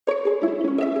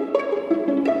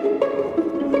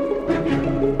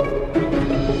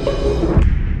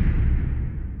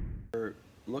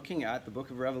looking at the book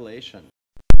of Revelation,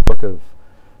 book of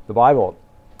the Bible,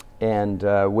 and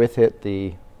with it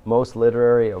the most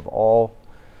literary of all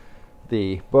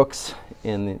the books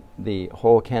in the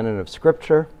whole canon of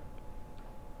Scripture.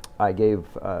 I gave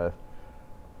the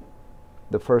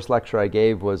first lecture I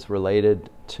gave was related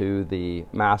to the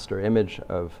master image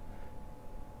of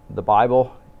the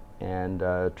Bible, and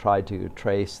tried to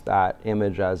trace that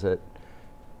image as it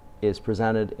is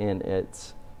presented in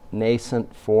its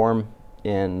nascent form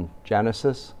in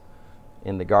Genesis,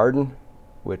 in the garden,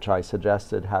 which I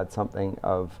suggested had something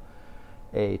of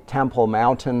a temple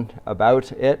mountain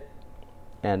about it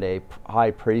and a high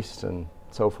priest and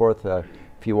so forth.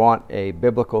 If you want a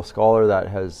biblical scholar that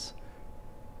has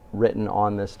written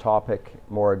on this topic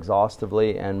more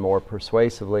exhaustively and more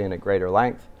persuasively and at greater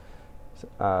length,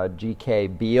 G.K.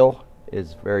 Beale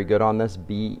is very good on this,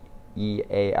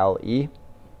 B-E-A-L-E,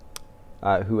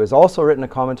 who has also written a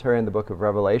commentary in the book of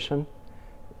Revelation,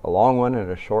 a long one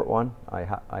and a short one.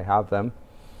 I have them.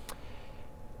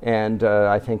 And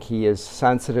I think he is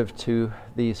sensitive to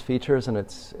these features, and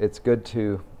it's good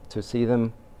to see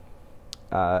them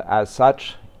as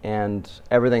such. And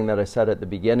everything that I said at the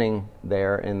beginning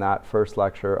there in that first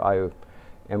lecture, I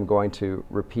am going to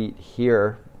repeat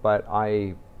here, but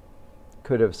I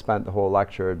could have spent the whole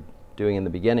lecture doing in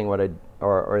the beginning what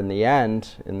or in the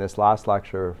end, in this last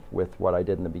lecture, with what I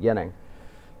did in the beginning.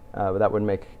 But that would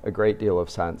make a great deal of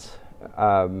sense.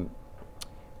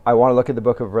 I want to look at the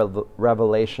book of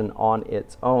Revelation on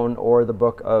its own, or the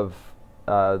book of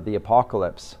the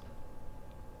Apocalypse,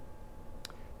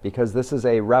 because this is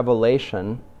a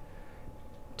revelation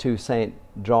to St.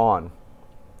 John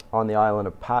on the island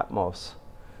of Patmos.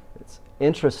 It's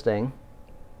interesting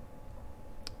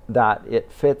that it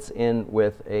fits in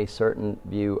with a certain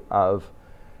view of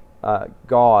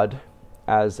God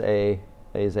as a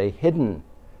hidden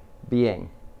being,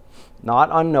 not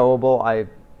unknowable. I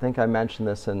think I mentioned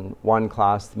this in one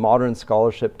class. Modern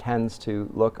scholarship tends to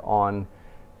look on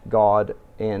God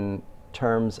in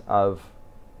terms of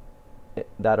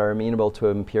that are amenable to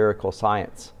empirical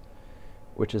science,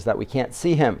 which is that we can't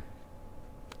see him.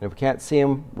 And if we can't see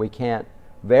him, we can't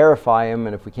verify him,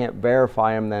 and if we can't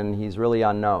verify him, then he's really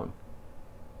unknown.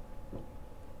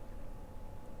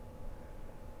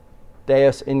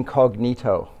 Deus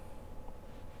incognito.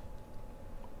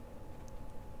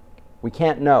 We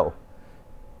can't know.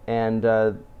 And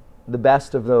the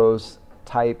best of those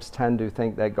types tend to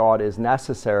think that God is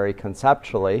necessary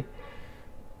conceptually.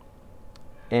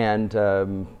 And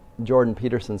Jordan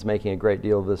Peterson's making a great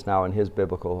deal of this now in his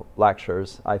biblical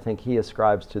lectures. I think he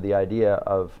ascribes to the idea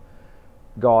of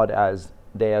God as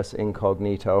Deus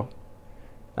incognito,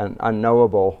 an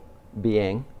unknowable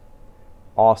being,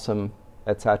 awesome,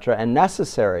 etc., and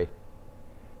necessary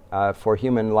for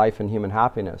human life and human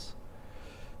happiness.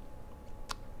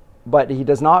 But he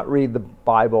does not read the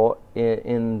Bible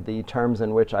in the terms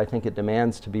in which I think it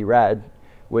demands to be read,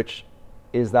 which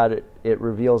is that it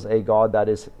reveals a God that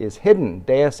is hidden.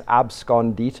 Deus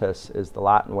absconditus is the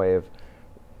Latin way of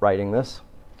writing this.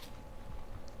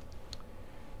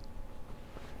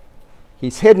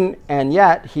 He's hidden, and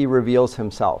yet he reveals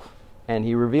himself. And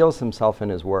he reveals himself in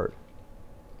his word.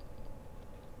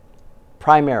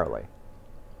 Primarily.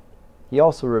 He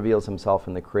also reveals himself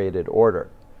in the created order.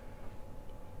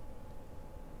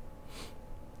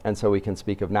 And so we can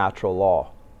speak of natural law,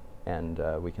 and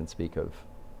we can speak of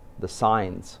the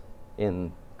signs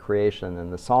in creation,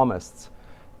 and the psalmists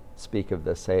speak of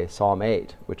this, say, Psalm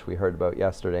 8, which we heard about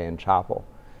yesterday in chapel,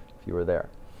 if you were there.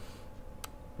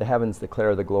 The heavens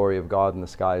declare the glory of God, and the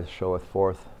skies showeth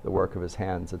forth the work of his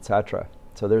hands, etc.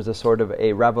 So there's a sort of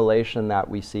a revelation that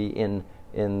we see in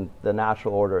the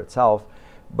natural order itself.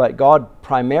 But God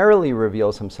primarily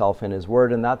reveals himself in his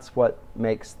word, and that's what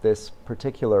makes this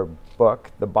particular book,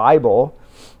 the Bible,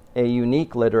 a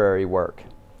unique literary work.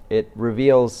 It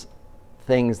reveals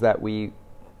things that we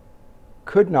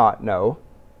could not know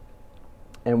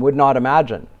and would not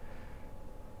imagine.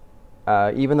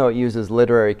 Even though it uses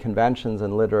literary conventions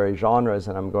and literary genres,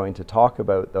 and I'm going to talk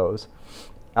about those,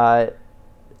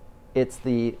 it's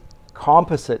the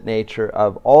composite nature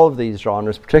of all of these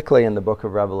genres, particularly in the book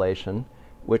of Revelation,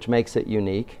 which makes it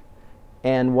unique.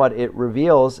 And what it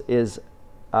reveals is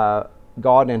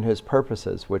God and his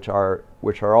purposes, which are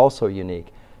also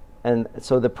unique. And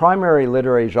so the primary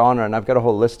literary genre, and I've got a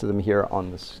whole list of them here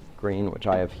on the screen, which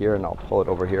I have here, and I'll pull it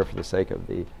over here for the sake of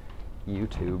the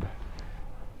YouTube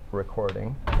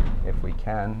recording, if we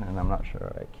can, and I'm not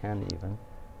sure I can even.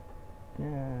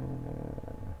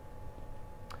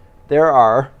 There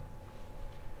are,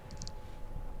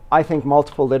 I think,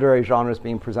 multiple literary genres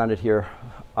being presented here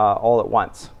all at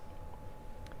once.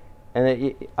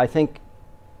 And I think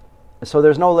so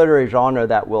there's no literary genre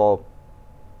that will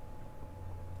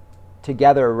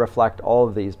together reflect all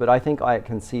of these, but I think I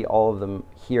can see all of them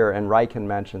here, and Ryken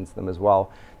mentions them as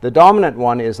well. The dominant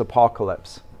one is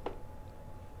apocalypse,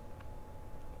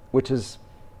 which is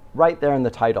right there in the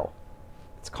title.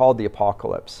 It's called the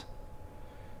apocalypse.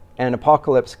 And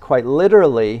apocalypse quite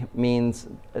literally means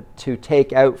to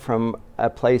take out from a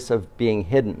place of being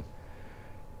hidden.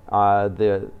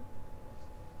 The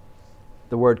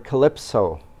word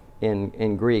calypso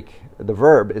in Greek, the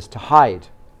verb is to hide.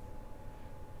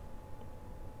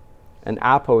 And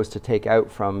apo is to take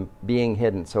out from being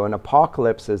hidden. So an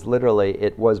apocalypse is literally,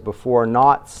 it was before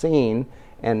not seen,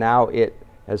 and now it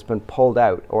has been pulled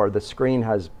out, or the screen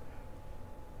has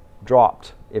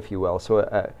dropped, if you will.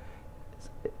 So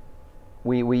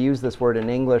we use this word in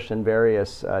English in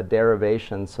various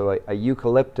derivations. So a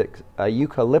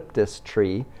eucalyptus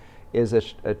tree is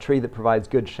a tree that provides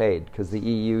good shade, because the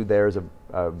EU there is an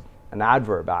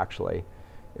adverb, actually.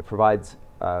 It provides...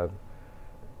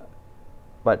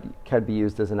 but can be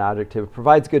used as an adjective. It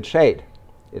provides good shade.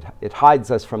 It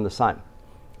hides us from the sun.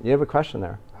 You have a question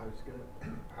there? I was going to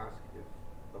ask if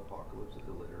apocalypse is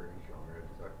a literary genre.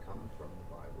 Does that come from the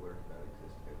Bible, or does that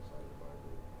exist outside the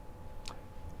Bible?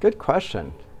 Good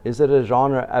question. Is it a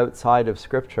genre outside of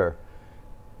Scripture?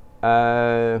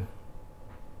 I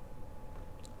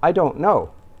don't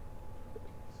know.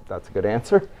 That's a good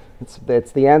answer.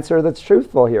 It's the answer that's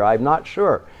truthful here. I'm not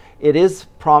sure. It is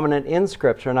prominent in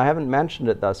Scripture, and I haven't mentioned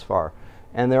it thus far.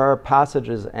 And there are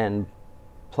passages and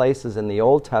places in the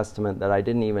Old Testament that I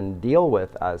didn't even deal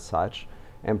with as such,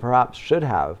 and perhaps should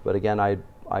have. But again, I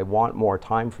want more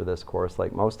time for this course,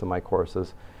 like most of my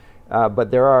courses.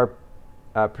 But there are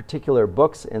particular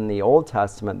books in the Old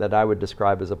Testament that I would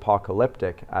describe as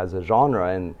apocalyptic as a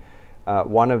genre, and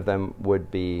one of them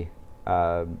would be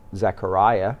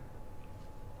Zechariah,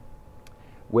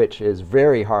 which is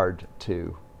very hard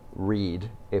to read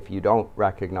if you don't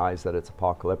recognize that it's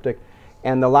apocalyptic.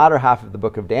 And the latter half of the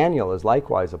book of Daniel is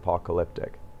likewise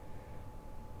apocalyptic.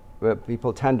 But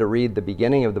people tend to read the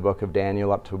beginning of the book of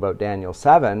Daniel up to about Daniel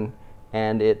 7,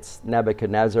 and it's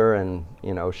Nebuchadnezzar and,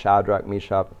 Shadrach,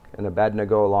 Meshach, and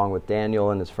Abednego along with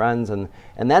Daniel and his friends, and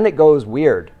then it goes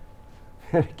weird.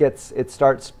 It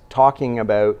starts talking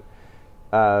about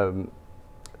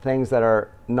things that are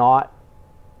not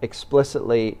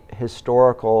explicitly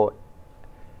historical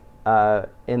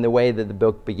in the way that the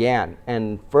book began,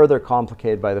 and further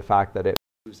complicated by the fact that it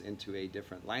moves into a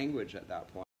different language at that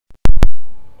point.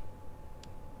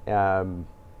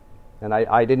 And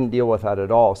I didn't deal with that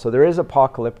at all. So there is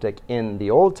apocalyptic in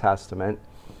the Old Testament.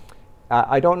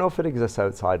 I don't know if it exists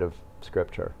outside of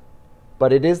Scripture,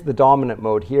 but it is the dominant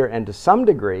mode here, and to some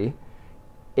degree,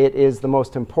 it is the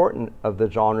most important of the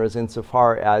genres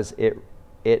insofar as it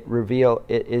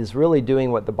is really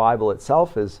doing what the Bible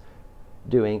itself is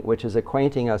doing, which is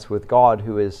acquainting us with God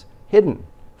who is hidden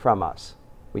from us.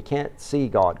 We can't see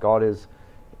God. God is,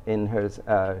 in his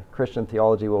Christian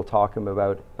theology, we'll talk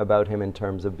about him in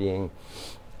terms of being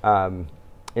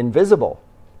invisible.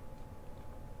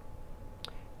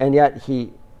 And yet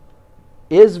he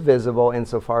is visible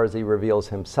insofar as he reveals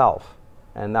himself.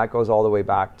 And that goes all the way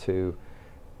back to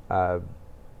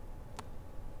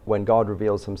when God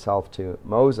reveals himself to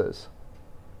Moses.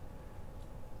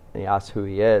 And he asks who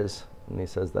he is, and he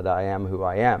says that I am who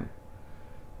I am.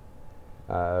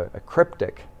 A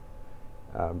cryptic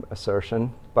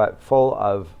assertion, but full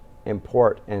of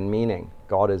import and meaning.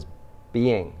 God is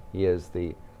being. He is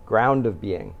the ground of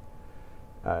being.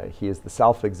 He is the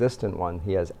self-existent one.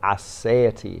 He has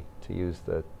aseity, to use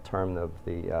the term of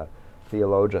the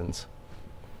theologians.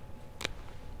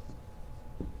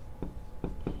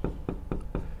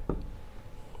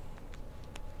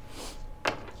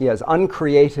 He has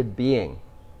uncreated being.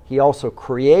 He also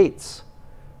creates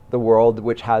the world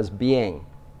which has being.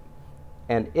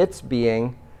 And its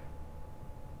being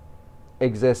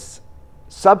exists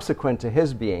subsequent to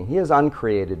his being. He is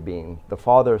uncreated being. The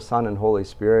Father, Son, and Holy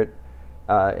Spirit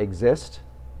exist,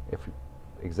 if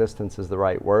existence is the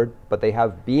right word, but they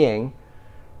have being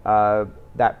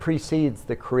that precedes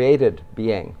the created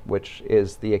being, which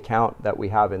is the account that we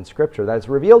have in Scripture, that is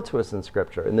revealed to us in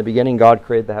Scripture. In the beginning, God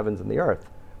created the heavens and the earth.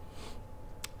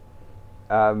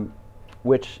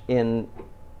 Which in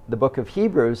the book of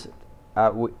Hebrews,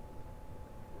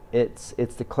 it's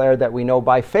declared that we know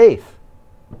by faith.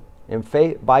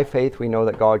 By faith, we know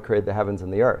that God created the heavens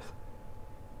and the earth.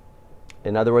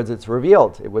 In other words, it's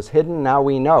revealed. It was hidden, now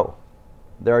we know.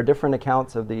 There are different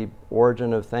accounts of the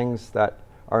origin of things that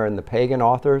are in the pagan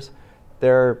authors.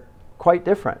 They're quite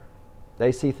different.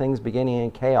 They see things beginning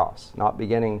in chaos, not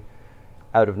beginning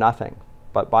out of nothing.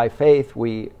 But by faith,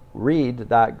 we read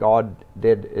that God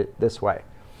did it this way.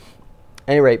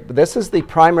 At any rate, this is the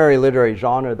primary literary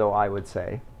genre, though, I would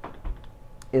say,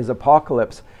 is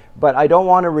apocalypse. But I don't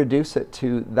want to reduce it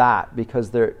to that,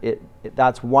 because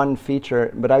that's one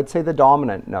feature. But I'd say the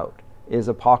dominant note is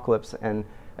apocalypse. And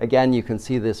again, you can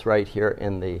see this right here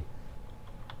in the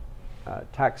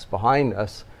text behind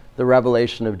us, the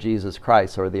revelation of Jesus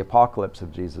Christ, or the apocalypse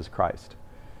of Jesus Christ.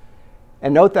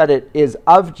 And note that it is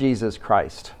of Jesus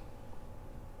Christ.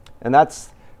 And that's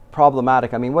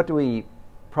problematic. I mean,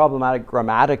 problematic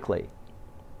grammatically?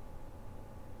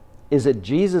 Is it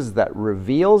Jesus that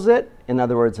reveals it? In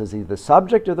other words, is he the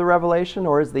subject of the revelation,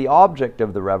 or is the object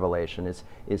of the revelation?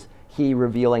 Is he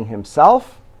revealing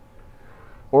himself,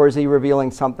 or is he revealing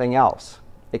something else?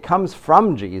 It comes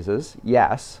from Jesus,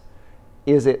 yes.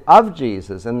 Is it of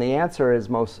Jesus? And the answer is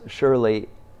most surely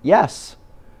yes.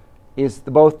 Is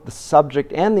both the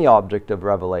subject and the object of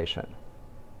revelation.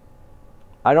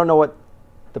 I don't know what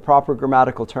the proper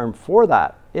grammatical term for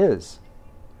that is.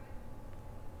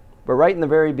 But right in the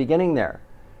very beginning there,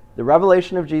 the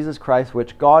revelation of Jesus Christ,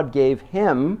 which God gave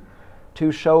him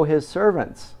to show his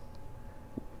servants,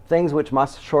 things which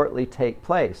must shortly take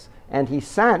place. And he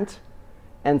sent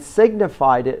and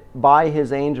signified it by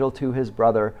his angel to his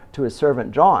brother, to his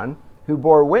servant John, who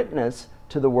bore witness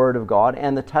to the word of God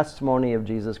and the testimony of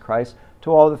Jesus Christ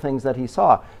to all the things that he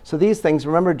saw. So these things,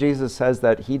 remember, Jesus says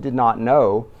that he did not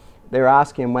know. They were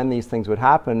asking him when these things would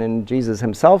happen, and Jesus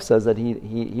himself says that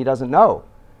he doesn't know.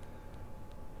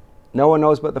 No one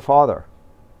knows but the Father.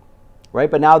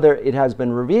 Right? But now it has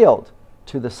been revealed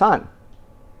to the Son.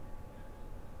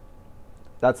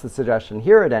 That's the suggestion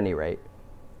here at any rate.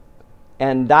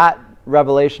 And that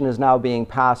revelation is now being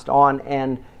passed on,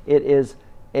 and it is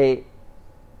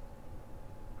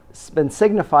been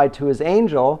signified to his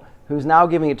angel, who's now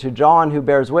giving it to John, who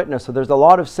bears witness. So there's a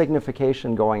lot of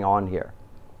signification going on here.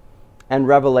 And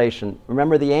revelation.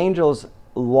 Remember, the angels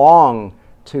long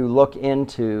to look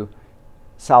into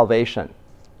salvation.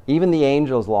 Even the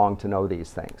angels long to know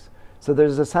these things. So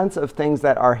there's a sense of things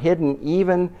that are hidden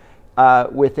even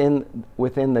within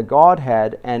the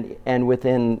Godhead, and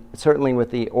within, certainly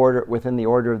within the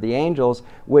order of the angels,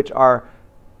 which are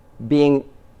being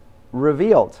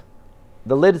revealed.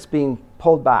 The lid is being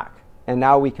pulled back, and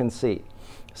now we can see.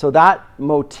 So that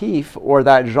motif, or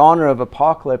that genre of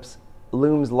apocalypse,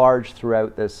 looms large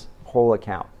throughout this whole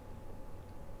account.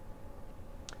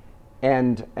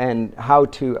 And how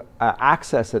to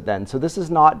access it then. So this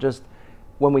is not just,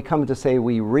 when we come to say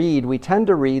we tend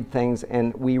to read things,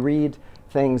 and we read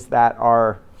things that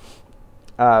are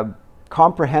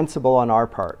comprehensible on our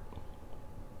part.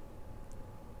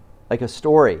 Like a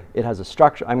story, it has a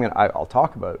structure. I'll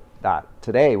talk about that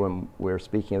today when we're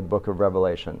speaking of the book of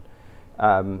Revelation,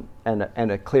 and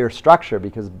a clear structure,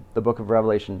 because the book of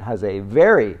Revelation has a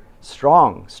very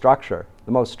strong structure,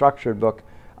 the most structured book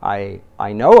I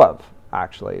know of,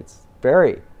 actually. It's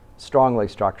very strongly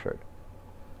structured.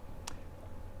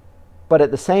 But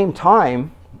at the same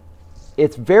time,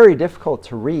 it's very difficult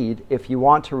to read if you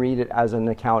want to read it as an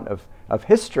account of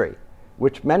history,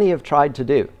 which many have tried to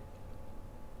do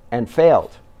and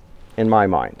failed, in my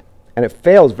mind. And it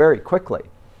fails very quickly.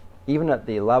 Even at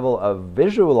the level of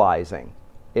visualizing,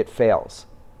 it fails.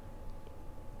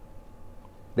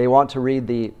 They want to read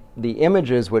the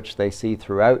images which they see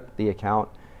throughout the account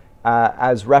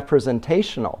as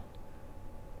representational,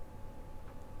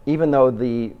 even though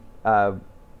the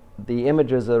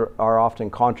images are often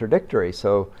contradictory.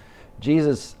 So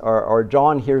Jesus or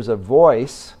John hears a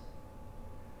voice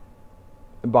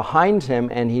behind him,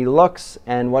 and he looks,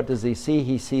 and what does he see?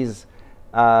 He sees,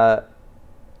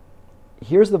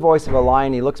 hears the voice of a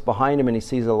lion, he looks behind him, and he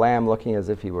sees a lamb looking as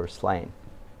if he were slain.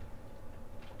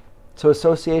 So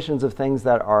associations of things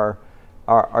that are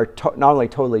not only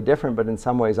totally different, but in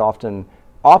some ways often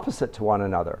opposite to one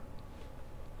another.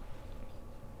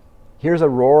 Here's a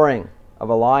roaring of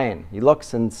a lion. He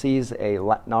looks and sees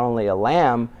not only a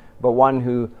lamb, but one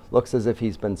who looks as if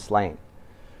he's been slain.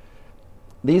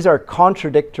 These are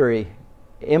contradictory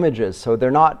images, so they're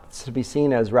not to be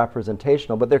seen as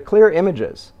representational, but they're clear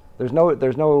images. There's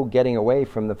no getting away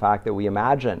from the fact that we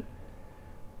imagine.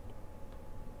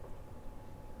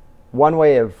 One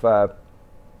way of,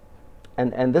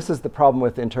 and this is the problem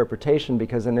with interpretation,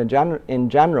 because in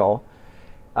general,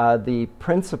 the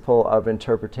principle of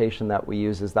interpretation that we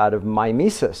use is that of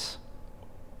mimesis,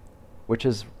 which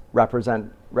is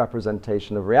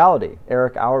representation of reality.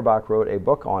 Eric Auerbach wrote a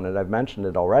book on it. I've mentioned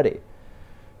it already.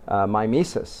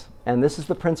 Mimesis. And this is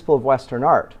the principle of Western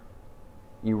art.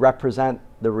 You represent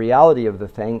the reality of the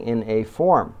thing in a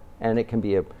form. And it can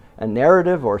be a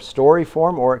narrative or story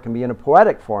form, or it can be in a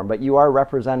poetic form, but you are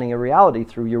representing a reality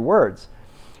through your words.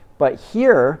 But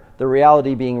here, the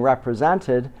reality being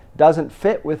represented doesn't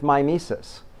fit with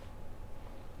mimesis.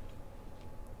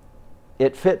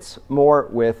 It fits more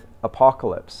with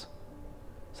apocalypse,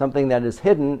 something that is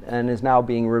hidden and is now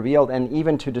being revealed. And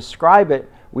even to describe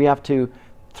it, we have to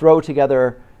throw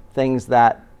together things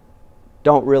that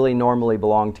don't really normally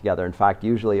belong together. In fact,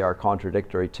 usually are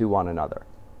contradictory to one another.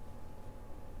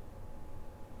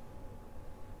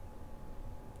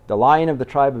 The Lion of the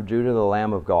tribe of Judah, the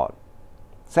Lamb of God.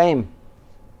 Same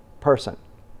person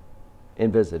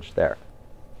envisaged there.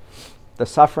 The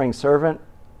suffering servant,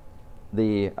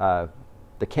 the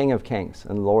King of Kings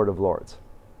and Lord of Lords.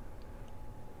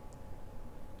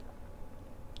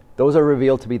 Those are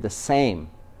revealed to be the same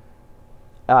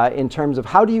in terms of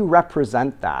how do you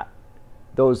represent that?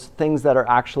 Those things that are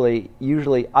actually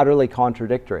usually utterly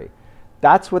contradictory.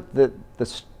 That's what the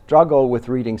struggle with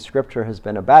reading Scripture has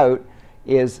been about,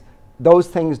 is those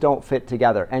things don't fit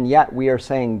together. And yet we are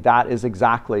saying that is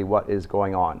exactly what is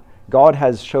going on. God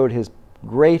has showed his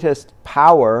greatest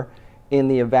power in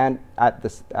the event at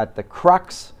the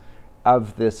crux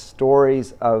of the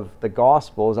stories of the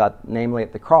Gospels, namely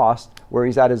at the cross, where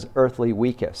he's at his earthly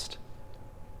weakest.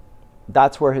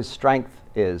 That's where his strength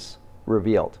is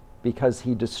revealed, because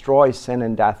he destroys sin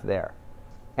and death there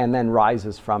and then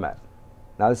rises from it.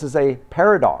 Now, this is a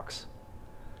paradox.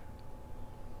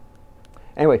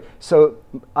 Anyway, so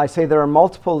I say there are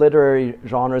multiple literary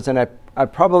genres, and I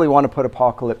probably want to put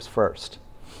apocalypse first.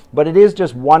 But it is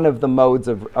just one of the modes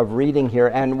of reading here.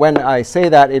 And when I say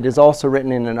that, it is also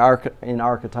written in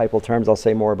archetypal terms. I'll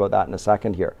say more about that in a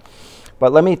second here.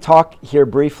 But let me talk here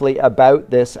briefly about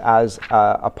this as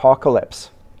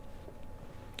apocalypse.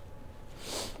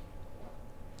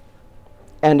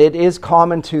 And it is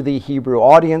common to the Hebrew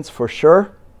audience for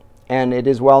sure, and it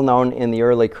is well known in the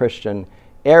early Christian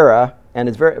era,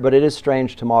 and but it is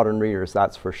strange to modern readers,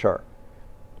 that's for sure.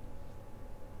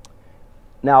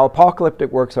 Now,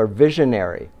 apocalyptic works are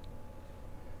visionary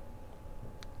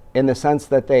in the sense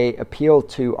that they appeal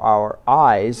to our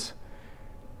eyes,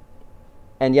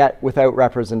 and yet without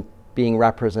being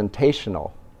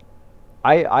representational.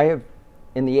 I have,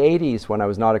 in the 80s, when I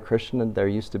was not a Christian, and there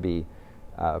used to be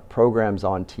programs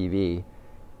on TV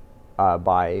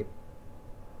by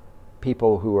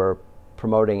people who were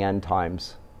promoting end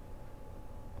times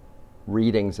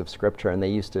readings of Scripture, and they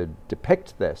used to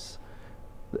depict this.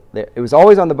 It was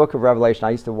always on the book of Revelation.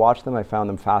 I used to watch them. I found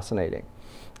them fascinating.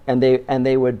 And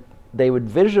they would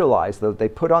visualize, they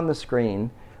put on the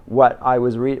screen what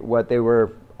they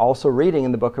were also reading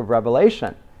in the book of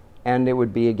Revelation. And it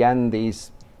would be, again,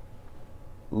 these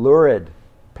lurid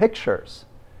pictures.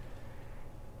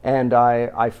 And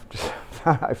I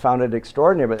found it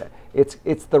extraordinary, but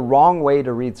it's the wrong way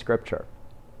to read Scripture.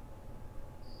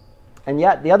 And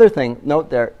yet, the other thing,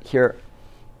 note here,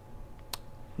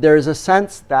 there is a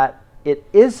sense that it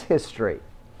is history,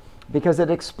 because it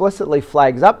explicitly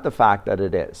flags up the fact that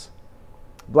it is.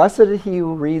 Blessed is he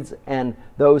who reads and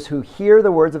those who hear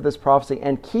the words of this prophecy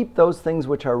and keep those things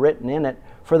which are written in it,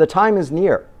 for the time is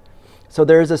near. So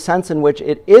there is a sense in which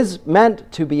it is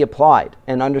meant to be applied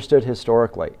and understood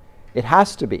historically. It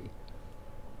has to be.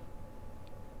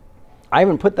 I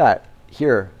haven't put that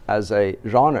here as a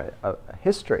genre, a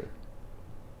history.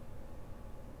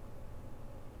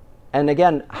 And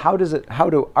again, how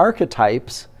do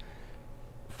archetypes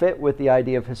fit with the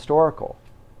idea of historical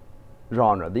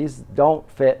genre? These don't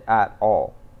fit at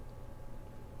all.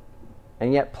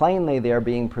 And yet plainly they are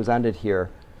being presented here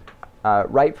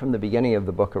right from the beginning of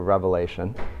the book of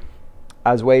Revelation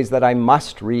as ways that I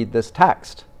must read this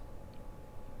text.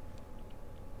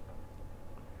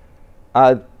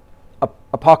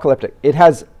 Apocalyptic. It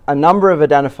has a number of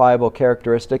identifiable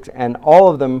characteristics, and all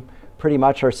of them pretty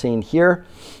much are seen here.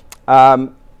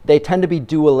 They tend to be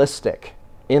dualistic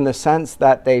in the sense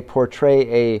that they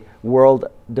portray a world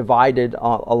divided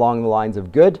along the lines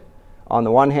of good on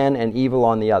the one hand and evil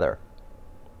on the other.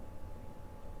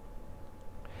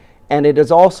 And it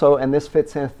is also, and this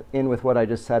fits in with what I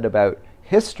just said about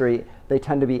history, they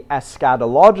tend to be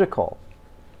eschatological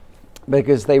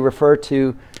because they refer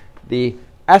to the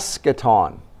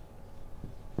eschaton,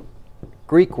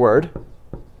 Greek word,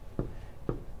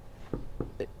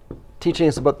 teaching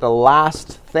us about the last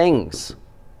things.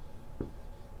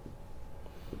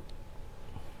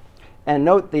 And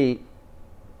note the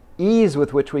ease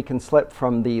with which we can slip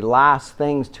from the last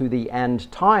things to the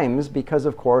end times, because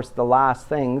of course the last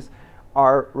things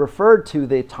are referred to,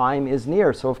 the time is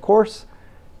near. So of course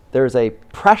there's a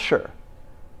pressure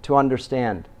to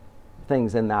understand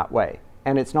things in that way,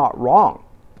 and it's not wrong.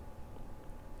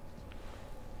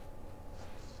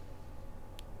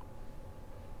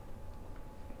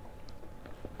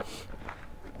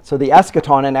 So the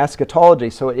eschaton and eschatology,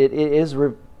 so it is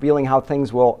revealing how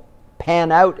things will pan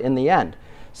out in the end.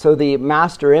 So the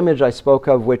master image I spoke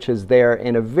of, which is there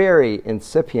in a very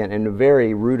incipient and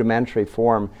very rudimentary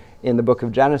form in the book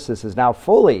of Genesis, is now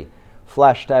fully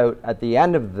fleshed out at the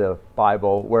end of the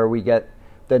Bible, where we get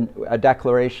a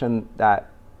declaration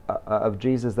that of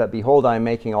Jesus that, behold, I am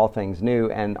making all things new,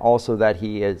 and also that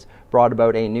he has brought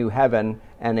about a new heaven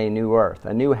and a new earth.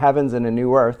 A new heavens and a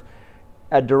new earth,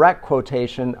 a direct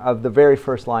quotation of the very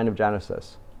first line of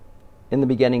Genesis. In the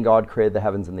beginning, God created the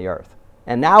heavens and the earth.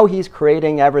 And now he's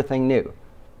creating everything new.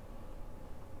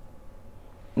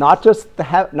 Not just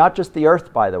the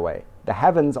earth, by the way, the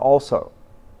heavens also.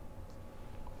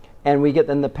 And we get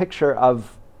then the picture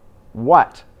of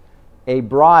what? A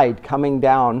bride coming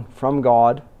down from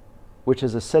God, which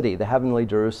is a city, the heavenly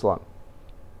Jerusalem.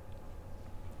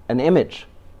 An image.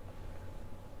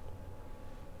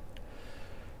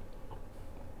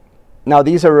 Now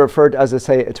these are referred, as I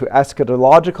say, to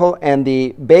eschatological, and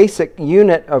the basic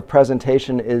unit of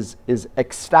presentation is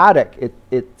ecstatic.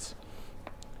 It's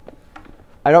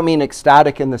I don't mean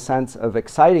ecstatic in the sense of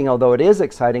exciting, although it is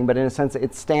exciting, but in a sense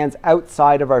it stands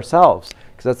outside of ourselves,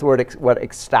 because that's the word what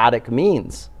ecstatic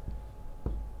means.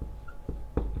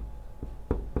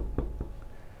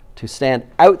 To stand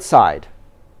outside.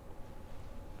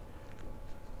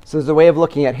 So there's a way of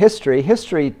looking at history.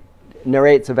 History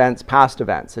narrates events, past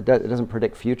events. It doesn't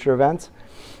predict future events.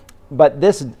 But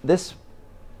this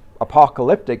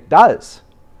apocalyptic does.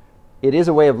 It is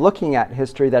a way of looking at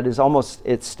history that is almost,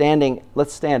 let's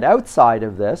stand outside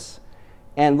of this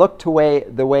and look to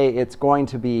the way it's going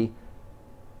to be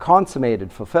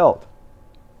consummated, fulfilled.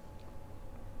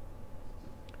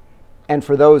 And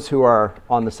for those who are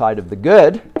on the side of the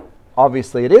good,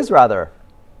 obviously it is rather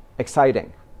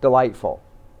exciting, delightful.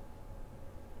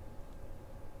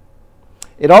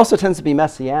 It also tends to be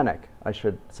messianic, I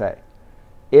should say.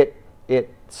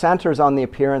 It centers on the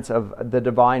appearance of the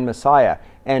divine Messiah.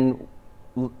 And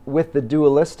with the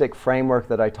dualistic framework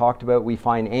that I talked about, we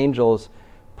find angels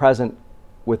present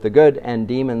with the good and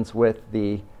demons with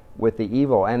the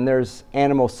evil. And there's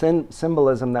animal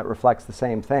symbolism that reflects the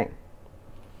same thing.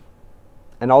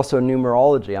 And also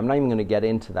numerology. I'm not even going to get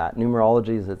into that.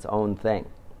 Numerology is its own thing.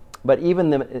 But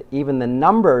even the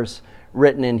numbers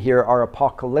written in here are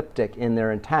apocalyptic in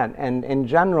their intent. And in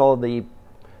general, the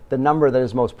number that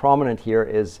is most prominent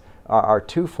here are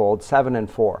twofold, 7 and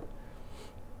 4.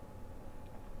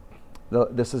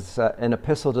 This is an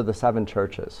epistle to the 7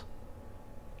 churches.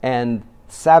 And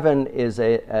 7 is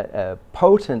a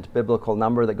potent biblical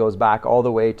number that goes back all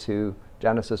the way to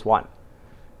Genesis 1.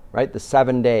 Right? The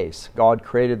 7 days. God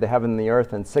created the heaven and the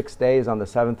earth, and 6 days, on the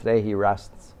 7th day he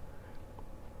rests.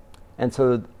 And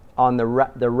so on the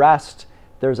rest,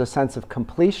 there's a sense of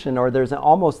completion, or there's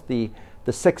almost the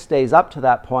 6 days up to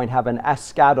that point have an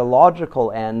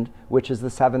eschatological end, which is the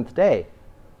 7th day,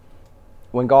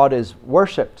 when God is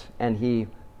worshipped and he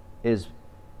is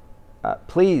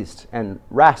pleased and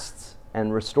rests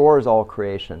and restores all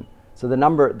creation. So the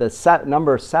number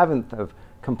 7th of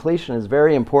completion is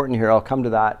very important here. I'll come to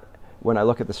that when I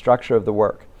look at the structure of the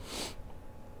work.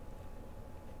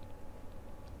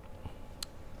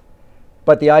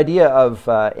 But the idea of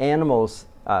animals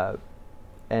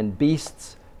and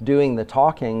beasts doing the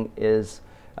talking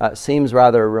seems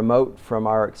rather remote from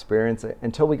our experience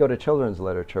until we go to children's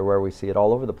literature, where we see it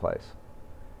all over the place.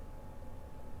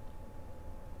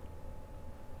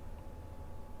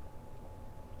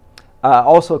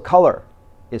 Also, color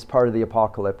is part of the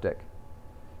apocalyptic.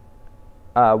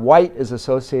 White is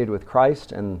associated with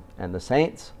Christ and the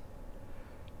saints,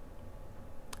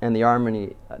 and the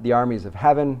armies of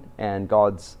heaven and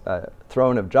God's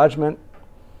throne of judgment.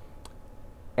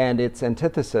 And its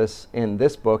antithesis in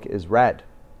this book is red.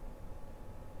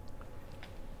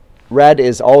 Red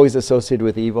is always associated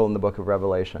with evil in the book of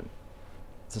Revelation.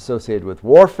 It's associated with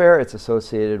warfare. It's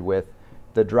associated with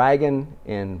the dragon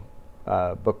in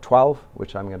book 12,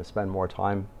 which I'm going to spend more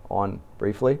time on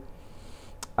briefly.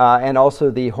 And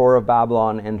also the whore of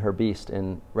Babylon and her beast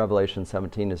in Revelation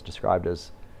 17 is described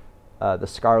as the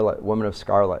scarlet, woman of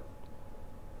scarlet.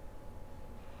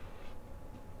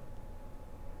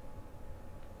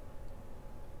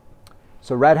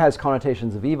 So red has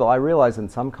connotations of evil. I realize in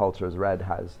some cultures red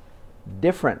has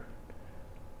different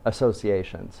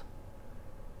associations.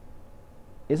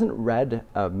 Isn't red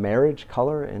a marriage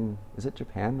color is it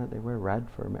Japan that they wear red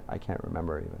for? I can't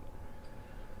remember even.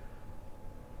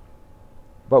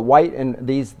 But white and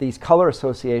these color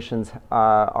associations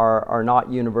are not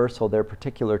universal. They're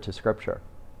particular to Scripture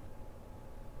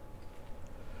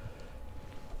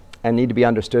and need to be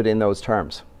understood in those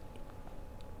terms.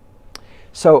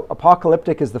 So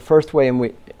apocalyptic is the first way in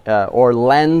which, or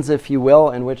lens, if you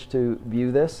will, in which to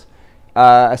view this.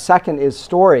 A second is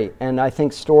story, and I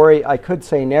think story, I could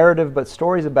say narrative, but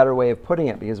story is a better way of putting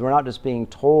it, because we're not just being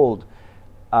told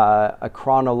a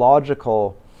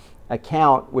chronological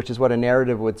account, which is what a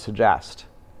narrative would suggest.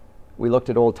 We looked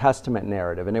at Old Testament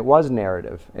narrative, and it was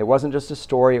narrative. It wasn't just a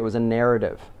story, it was a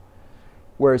narrative.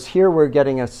 Whereas here we're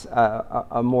getting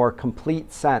a more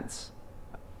complete sense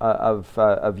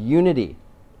of unity.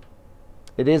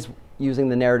 It is using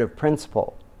the narrative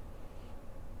principle.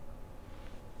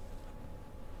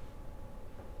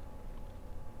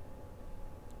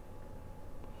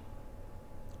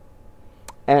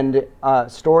 And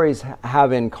stories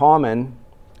have in common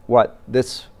what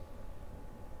this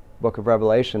book of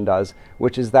Revelation does,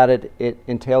 which is that it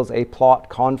entails a plot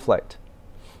conflict.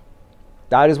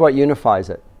 That is what unifies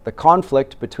it. The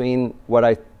conflict between what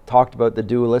I talked about, the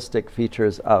dualistic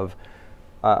features of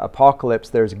apocalypse.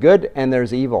 There's good and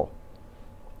there's evil.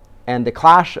 And the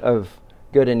clash of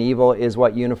good and evil is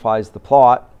what unifies the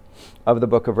plot of the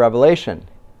book of Revelation.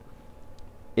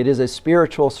 It is a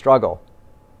spiritual struggle.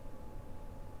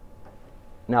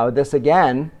 Now, this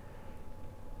again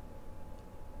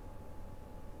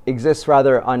exists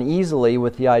rather uneasily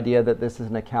with the idea that this is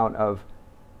an account of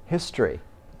history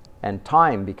and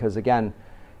time, because again,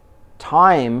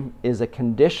 time is a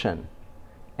condition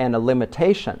and a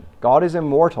limitation. God is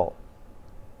immortal,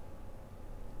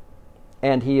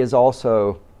 and he is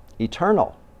also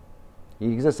eternal.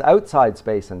 He exists outside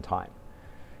space and time.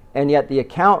 And yet the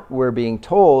account we're being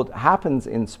told happens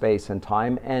in space and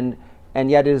time,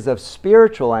 and yet it is of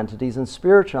spiritual entities, and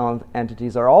spiritual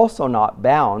entities are also not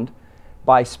bound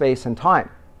by space and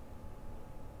time.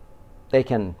 They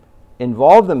can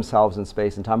involve themselves in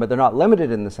space and time, but they're not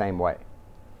limited in the same way,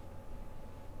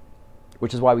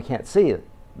 which is why we can't see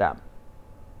them.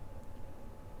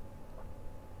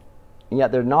 And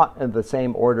yet they're not in the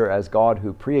same order as God,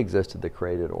 who pre-existed the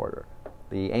created order.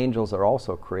 The angels are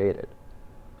also created.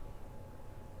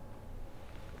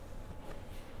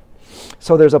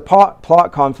 So there's a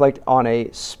plot conflict on a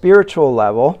spiritual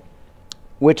level,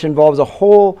 which involves a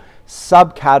whole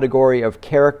subcategory of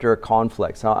character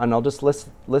conflicts. And I'll just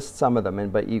list some of them,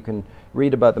 but you can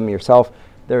read about them yourself.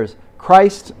 There's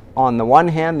Christ on the one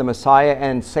hand, the Messiah,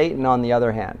 and Satan on the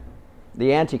other hand,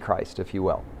 the Antichrist, if you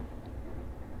will.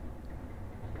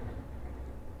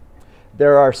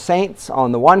 There are saints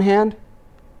on the one hand,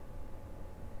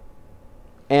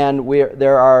 and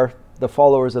there are the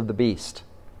followers of the beast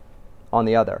on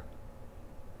the other.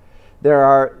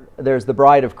 There's the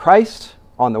bride of Christ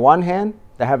on the one hand,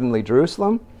 the heavenly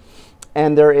Jerusalem,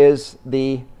 and there is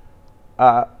the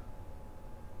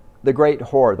great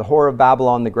whore, the whore of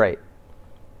Babylon the Great,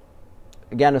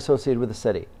 again associated with the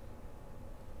city.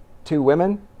 2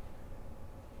 women,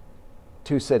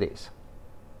 2 cities.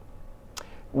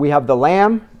 We have the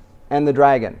lamb and the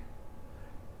dragon.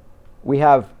 We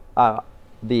have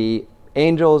the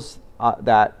angels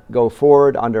that go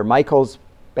forward under Michael's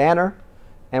banner,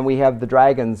 and we have the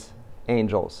dragon's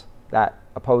angels that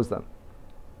oppose them.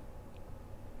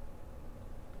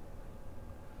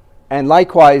 And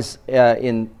likewise,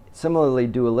 in similarly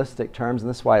dualistic terms, and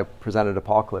this is why I presented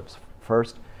Apocalypse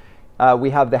first,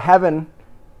 we have the heaven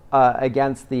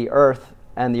against the earth,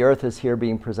 and the earth is here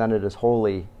being presented as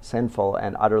wholly sinful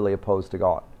and utterly opposed to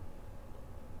God.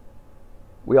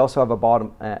 We also have a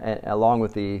bottom, along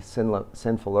with the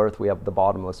sinful earth, we have the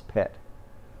bottomless pit.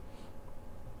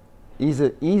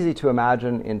 Easy to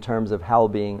imagine in terms of hell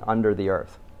being under the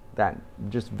earth, then,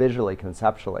 just visually,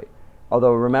 conceptually.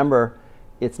 Although remember,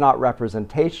 it's not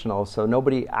representational, so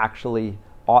nobody actually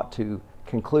ought to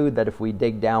conclude that if we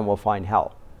dig down, we'll find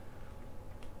hell.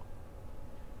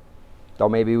 Though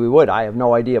maybe we would, I have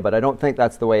no idea, but I don't think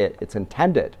that's the way it's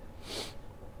intended.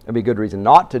 It'd be a good reason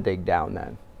not to dig down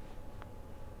then.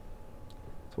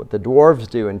 It's what the dwarves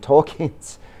do in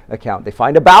Tolkien's account. They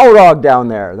find a Balrog down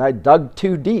there. They dug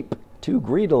too deep, too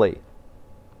greedily.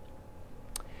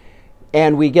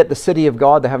 And we get the city of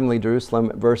God, the heavenly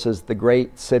Jerusalem, versus the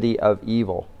great city of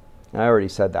evil. I already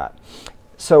said that.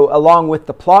 So along with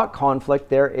the plot conflict,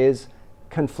 there is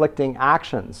conflicting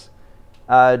actions.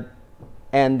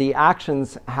 And the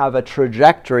actions have a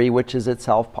trajectory which is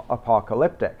itself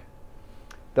apocalyptic.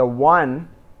 The one,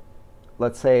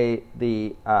 let's say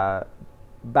the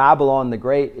Babylon the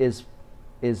Great, is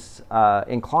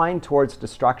inclined towards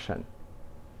destruction.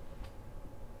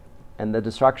 And the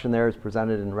destruction there is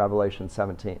presented in Revelation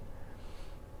 17.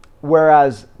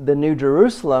 Whereas the New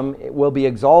Jerusalem will be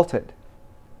exalted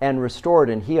and restored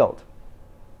and healed.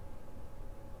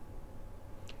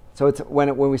 So it's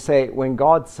when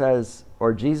God says,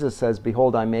 or Jesus says,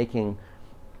 "Behold, I'm making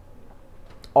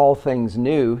all things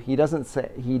new, he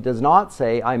does not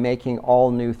say, I'm making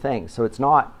all new things. So it's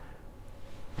not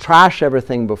trash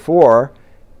everything before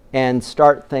and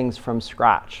start things from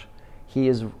scratch. He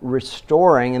is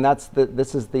restoring, and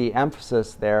this is the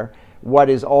emphasis there, what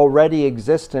is already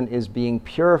existent is being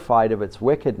purified of its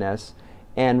wickedness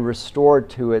and restored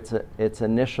to its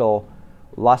initial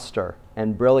luster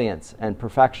and brilliance and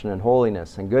perfection and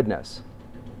holiness and goodness.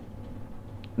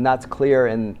 And that's clear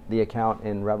in the account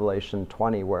in Revelation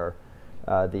 20, where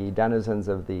the denizens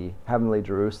of the heavenly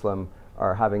Jerusalem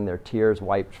are having their tears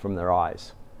wiped from their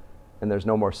eyes. And there's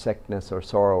no more sickness or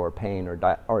sorrow or pain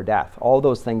or death. All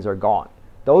those things are gone.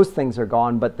 Those things are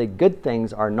gone, but the good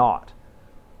things are not.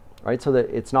 Right? So that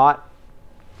it's not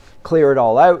clear it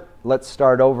all out, let's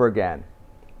start over again.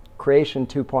 Creation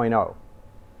 2.0.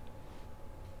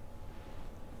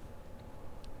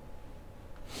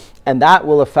 And that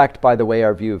will affect, by the way,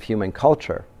 our view of human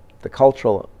culture. The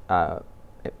cultural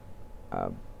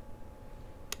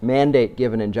mandate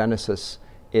given in Genesis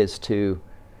is to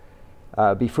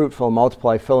be fruitful,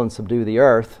 multiply, fill, and subdue the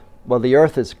earth. Well, the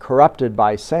earth is corrupted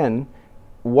by sin.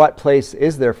 What place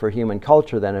is there for human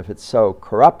culture then if it's so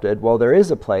corrupted? Well, there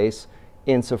is a place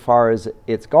insofar as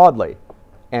it's godly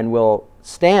and will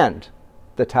stand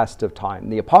the test of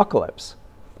time, the apocalypse.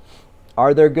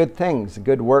 Are there good things,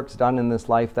 good works done in this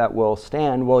life that will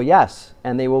stand? Well, yes,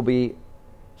 and they will be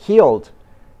healed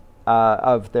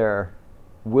of their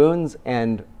wounds,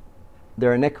 and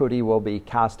their iniquity will be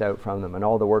cast out from them, and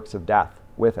all the works of death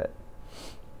with it.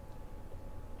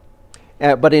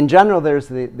 But in general,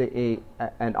 there's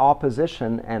an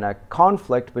opposition and a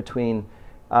conflict between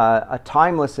a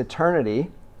timeless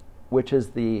eternity, which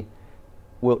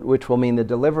will mean the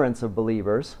deliverance of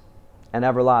believers and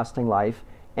everlasting life,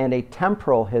 and a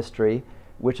temporal history,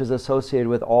 which is associated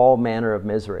with all manner of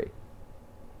misery.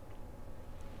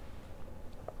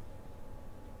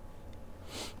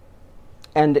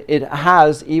 And it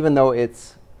has, even though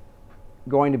it's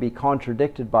going to be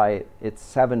contradicted by its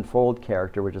sevenfold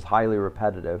character, which is highly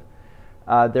repetitive,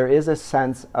 there is a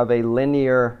sense of a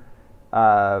linear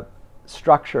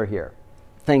structure here.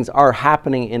 Things are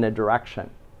happening in a direction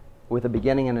with a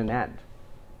beginning and an end.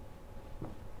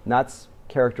 And that's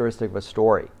characteristic of a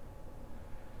story.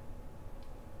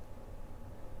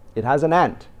 It has an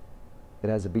end. It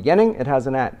has a beginning, it has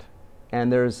an end.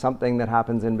 And there's something that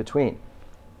happens in between.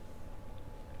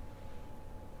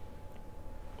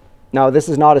 Now, this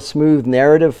is not a smooth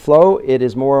narrative flow. It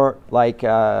is more like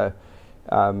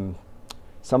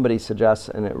somebody suggests,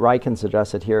 and Ryken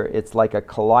suggests it here, it's like a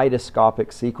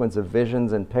kaleidoscopic sequence of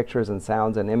visions and pictures and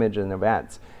sounds and image and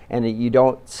events. And you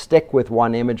don't stick with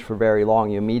one image for very long.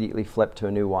 You immediately flip to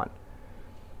a new one.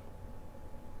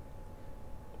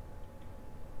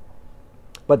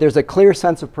 But there's a clear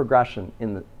sense of progression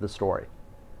in the story,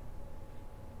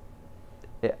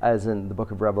 as in the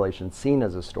book of Revelation, seen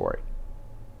as a story.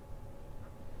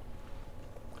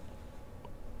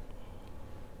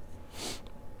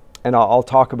 And I'll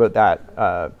talk about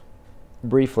that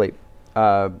briefly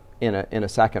in a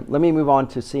second. Let me move on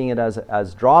to seeing it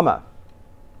as drama,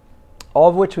 all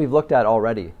of which we've looked at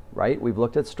already, right? We've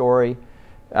looked at story.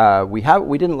 We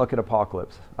didn't look at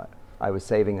apocalypse. I was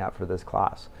saving that for this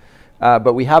class.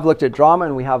 But we have looked at drama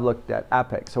and we have looked at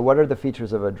epic. So what are the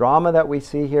features of a drama that we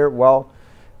see here? Well,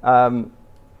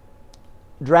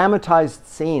 dramatized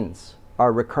scenes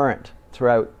are recurrent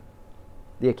throughout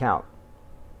the account.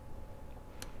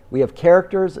 We have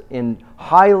characters in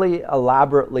highly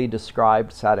elaborately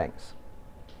described settings.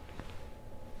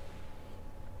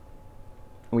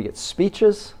 We get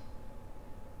speeches.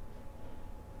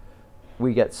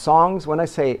 We get songs. When I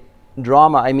say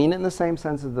drama, I mean it in the same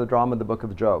sense as the drama of the book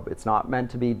of Job. It's not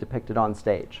meant to be depicted on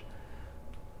stage.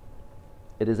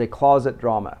 It is a closet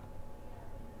drama.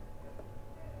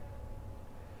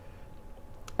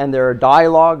 And there are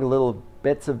dialogue, little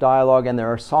bits of dialogue, and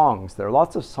there are songs. There are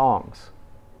lots of songs.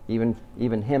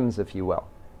 Even hymns, if you will,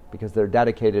 because they're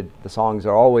dedicated, the songs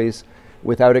are always,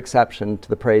 without exception, to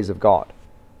the praise of God.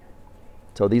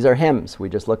 So these are hymns. We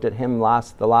just looked at hymn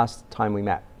the last time we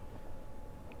met.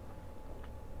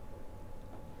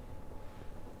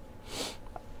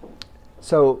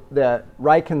 So the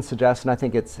Ryken suggests, and I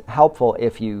think it's helpful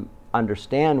if you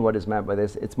understand what is meant by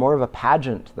this, it's more of a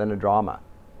pageant than a drama.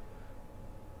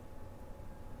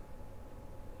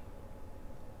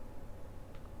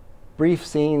 Brief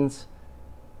scenes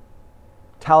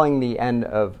telling the end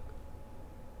of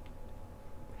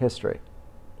history.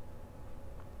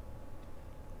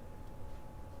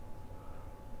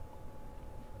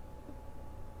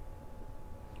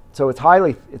 So it's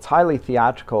highly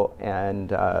theatrical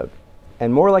and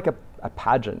more like a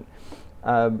pageant.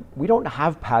 We don't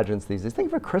have pageants these days. Think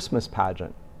of a Christmas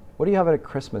pageant. What do you have at a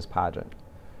Christmas pageant?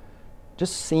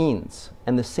 Just scenes.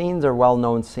 And the scenes are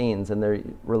well-known scenes, and they're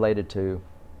related to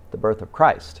the birth of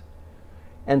Christ.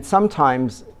 And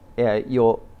sometimes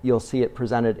you'll see it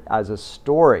presented as a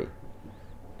story,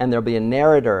 and there'll be a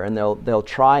narrator, and they'll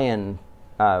try and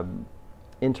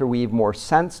interweave more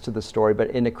sense to the story.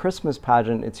 But in a Christmas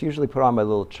pageant, it's usually put on by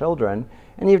little children,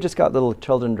 and you've just got little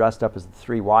children dressed up as the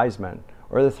three wise men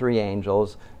or the three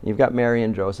angels. You've got Mary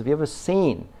and Joseph. You have a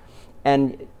scene,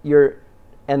 and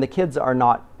the kids are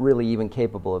not really even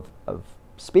capable of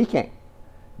speaking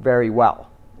very well.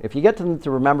 If you get them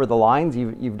to remember the lines,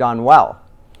 you've done well.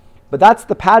 But that's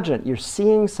the pageant. You're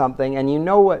seeing something, and you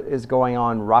know what is going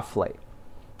on roughly.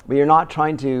 But you're not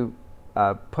trying to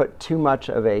put too much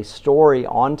of a story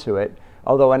onto it,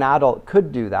 although an adult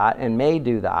could do that and may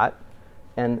do that.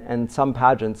 And some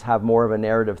pageants have more of a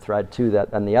narrative thread to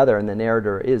that than the other, and the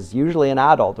narrator is usually an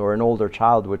adult or an older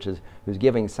child who's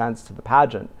giving sense to the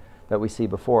pageant that we see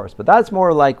before us. But that's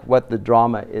more like what the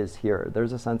drama is here.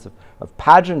 There's a sense of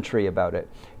pageantry about it.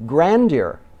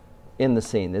 Grandeur in the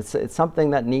scene. It's something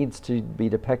that needs to be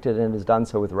depicted and is done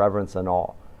so with reverence and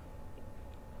awe.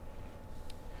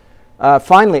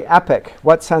 Finally, epic.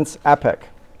 What sense epic?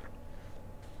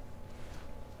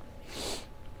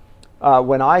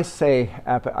 When I say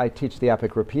epic, I teach the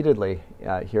epic repeatedly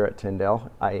here at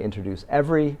Tyndale. I introduce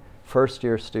every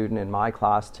first-year student in my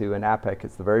class to an epic.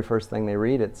 It's the very first thing they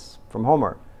read. It's from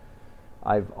Homer.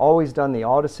 I've always done the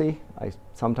Odyssey. I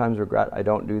sometimes regret I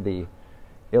don't do the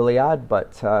Iliad,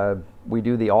 but we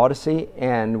do the Odyssey,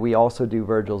 and we also do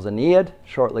Virgil's Aeneid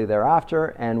shortly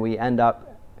thereafter, and we end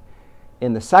up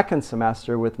in the second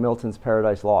semester with Milton's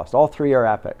Paradise Lost. All three are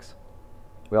epics.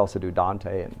 We also do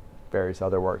Dante and various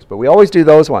other works, but we always do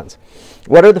those ones.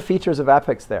 What are the features of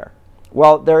epics there?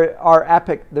 Well,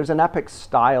 there's an epic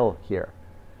style here,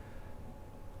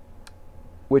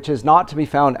 which is not to be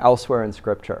found elsewhere in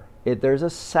Scripture. There's a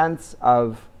sense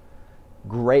of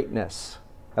greatness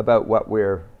about what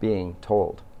we're being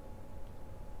told.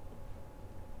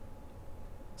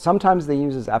 Sometimes they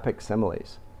use as epic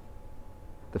similes.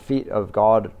 The feet of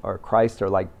God or Christ are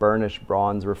like burnished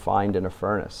bronze refined in a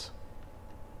furnace.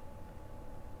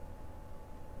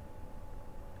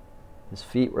 His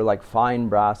feet were like fine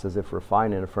brass as if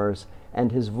refined in a furnace,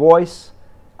 and his voice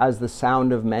as the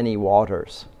sound of many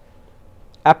waters.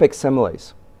 Epic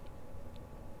similes.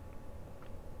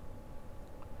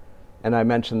 And I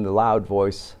mentioned the loud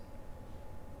voice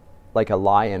like a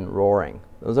lion roaring.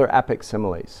 Those are epic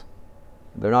similes.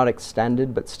 They're not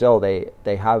extended, but still they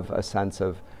have a sense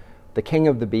of the king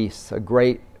of the beasts, a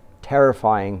great,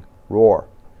 terrifying roar.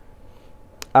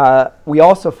 We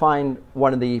also find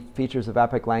one of the features of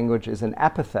epic language is an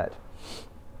epithet.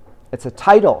 It's a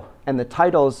title, and the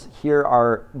titles here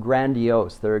are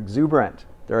grandiose. They're exuberant.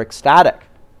 They're ecstatic.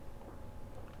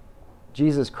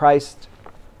 Jesus Christ,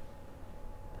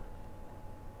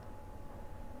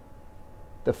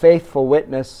 the faithful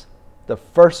witness, the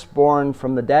firstborn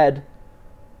from the dead,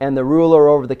 and the ruler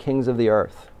over the kings of the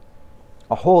earth.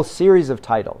 A whole series of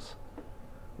titles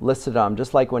listed on,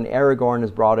 just like when Aragorn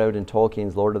is brought out in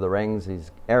Tolkien's Lord of the Rings.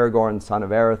 He's Aragorn, son of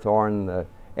Arathorn, the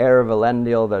heir of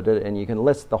Elendil, and you can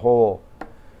list the whole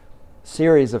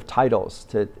series of titles.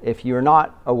 If you're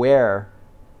not aware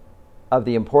of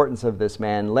the importance of this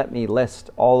man, let me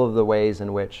list all of the ways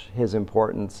in which his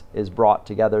importance is brought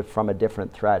together from a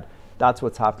different thread. That's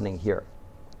what's happening here.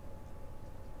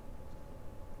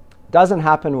 Doesn't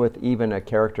happen with even a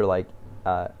character like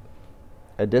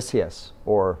Odysseus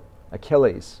or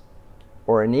Achilles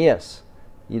or Aeneas.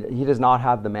 He does not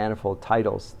have the manifold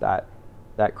titles that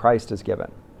Christ is given.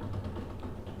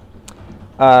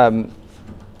 Other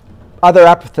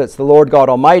epithets: the Lord God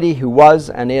Almighty, who was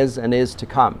and is to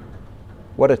come.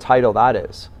 What a title that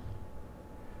is.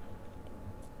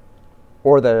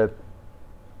 Or the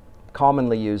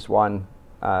commonly used one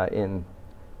in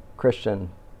Christian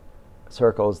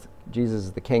circles: Jesus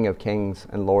is the King of Kings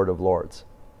and Lord of Lords.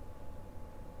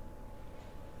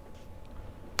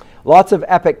 Lots of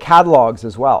epic catalogs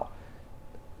as well.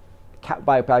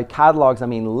 By catalogs, I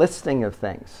mean listing of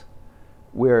things,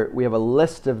 where we have a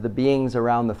list of the beings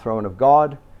around the throne of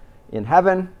God in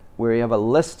heaven, where we have a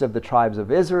list of the tribes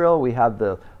of Israel, we have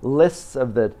the lists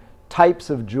of the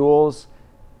types of jewels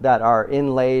that are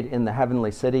inlaid in the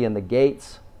heavenly city and the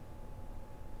gates,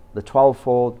 the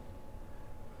 12-fold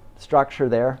structure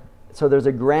there. So there's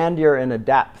a grandeur and a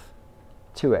depth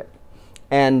to it.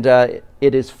 And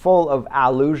it is full of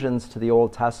allusions to the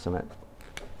Old Testament.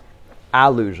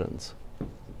 Allusions.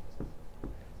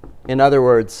 In other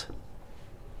words,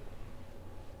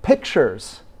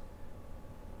 pictures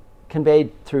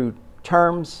conveyed through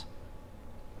terms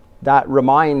that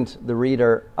remind the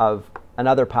reader of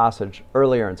another passage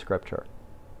earlier in Scripture,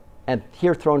 and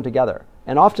here thrown together,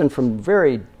 and often from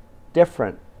very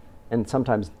different and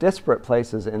sometimes disparate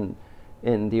places in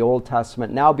the Old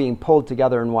Testament, now being pulled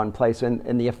together in one place.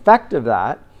 And the effect of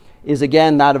that is,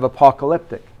 again, that of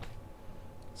apocalyptic.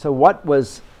 So what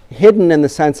was hidden in the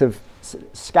sense of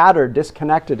scattered,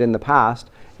 disconnected in the past,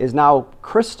 is now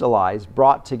crystallized,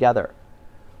 brought together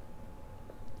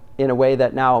in a way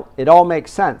that now it all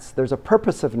makes sense. There's a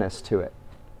purposiveness to it,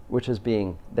 which is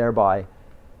being thereby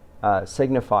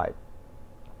signified.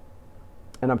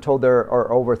 And I'm told there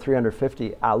are over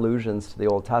 350 allusions to the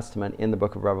Old Testament in the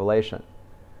book of Revelation.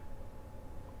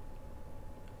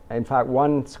 In fact,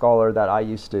 one scholar that I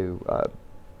used to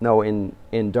know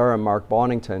in Durham, Mark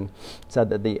Bonington, said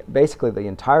that basically the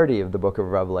entirety of the book of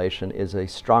Revelation is a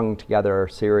strung together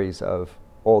series of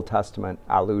Old Testament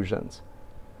allusions.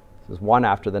 This is one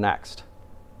after the next.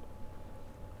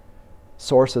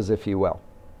 Sources, if you will.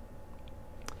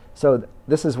 So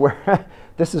this is where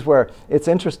this is where it's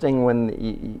interesting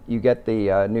when you get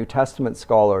the New Testament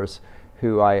scholars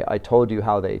who I told you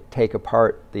how they take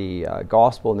apart the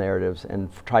gospel narratives and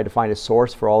try to find a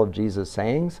source for all of Jesus'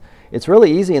 sayings. It's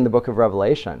really easy in the book of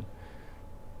Revelation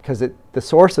because the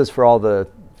sources for all the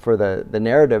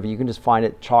narrative, you can just find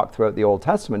it chalked throughout the Old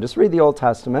Testament. Just read the Old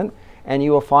Testament and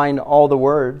you will find all the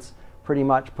words pretty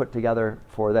much put together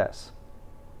for this.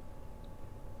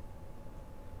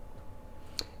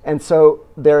 And so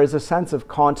there is a sense of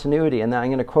continuity, and I'm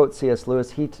going to quote C.S.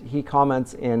 Lewis. He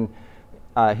comments in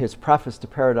his preface to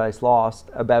Paradise Lost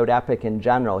about epic in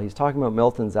general. He's talking about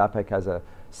Milton's epic as a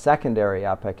secondary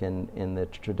epic in the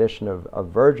tradition of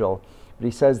Virgil. But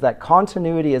he says that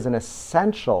continuity is an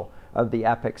essential of the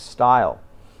epic style,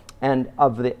 and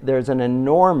there's an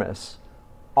enormous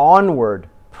onward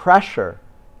pressure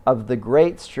of the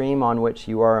great stream on which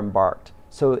you are embarked.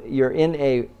 So you're in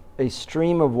a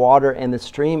stream of water, and the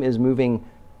stream is moving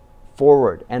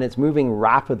forward, and it's moving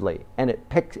rapidly, and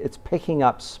it's picking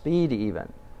up speed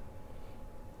even.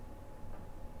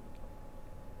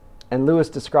 And Lewis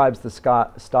describes the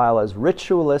style as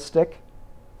ritualistic.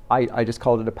 I just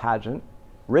called it a pageant.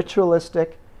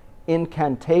 Ritualistic,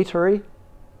 incantatory,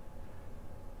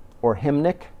 or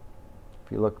hymnic,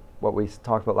 if you look what we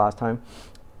talked about last time.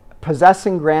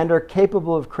 Possessing grandeur,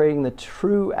 capable of creating the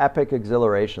true epic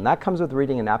exhilaration. That comes with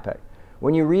reading an epic.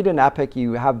 When you read an epic,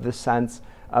 you have this sense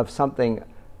of something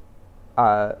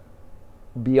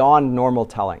beyond normal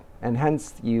telling. And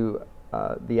hence, the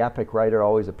epic writer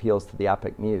always appeals to the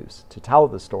epic muse to tell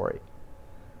the story.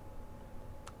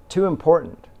 Too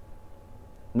important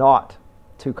not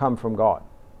to come from God.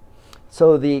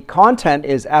 So the content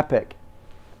is epic,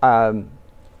 but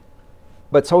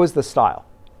so is the style.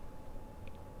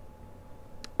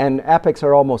 And epics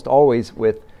are almost always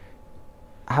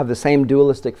have the same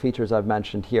dualistic features I've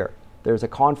mentioned here. There's a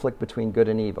conflict between good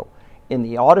and evil. In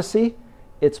the Odyssey,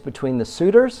 it's between the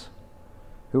suitors,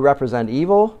 who represent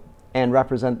evil and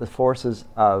represent the forces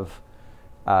of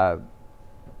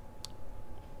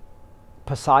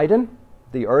Poseidon,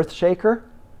 the earth shaker,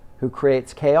 who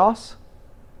creates chaos,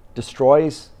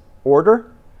 destroys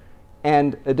order,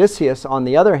 and Odysseus, on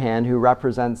the other hand, who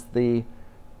represents the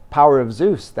power of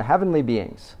Zeus, the heavenly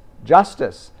beings,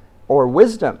 justice, or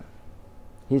wisdom.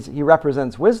 He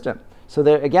represents wisdom. So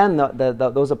there, again,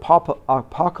 those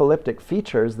apocalyptic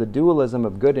features, the dualism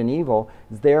of good and evil,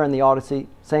 is there in the Odyssey.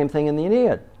 Same thing in the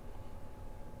Aeneid.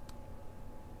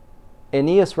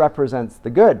 Aeneas represents the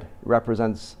good,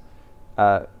 represents,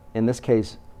 in this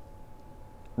case,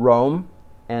 Rome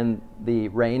and the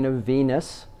reign of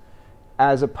Venus,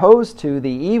 as opposed to the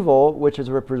evil, which is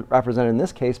represented in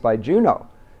this case by Juno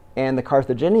and the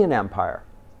Carthaginian Empire.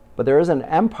 But there is an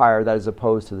empire that is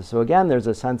opposed to this. So again, there's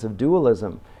a sense of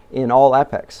dualism in all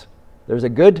epics. There's a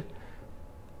good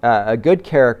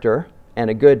character and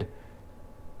a good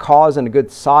cause and a good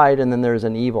side, and then there's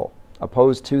an evil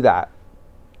opposed to that.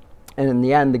 And in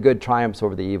the end, the good triumphs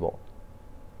over the evil.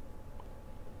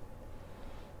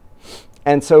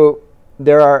 And so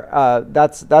there are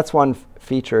that's one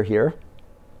feature here.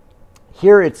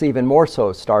 Here it's even more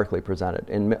so starkly presented.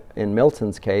 In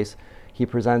Milton's case, he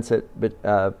presents it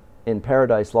in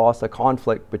Paradise Lost, a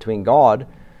conflict between God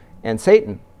and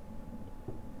Satan,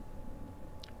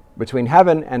 between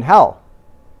heaven and hell.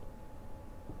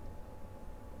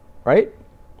 Right?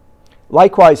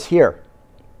 Likewise here.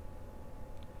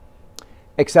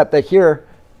 Except that here,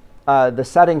 the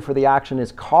setting for the action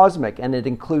is cosmic, and it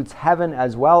includes heaven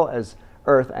as well as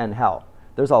earth and hell.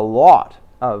 There's a lot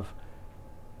of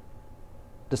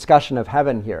discussion of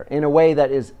heaven here in a way that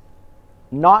is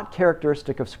not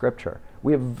characteristic of Scripture.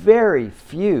 We have very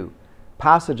few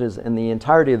passages in the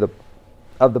entirety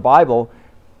of the Bible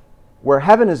where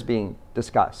heaven is being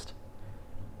discussed.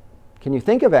 Can you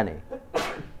think of any?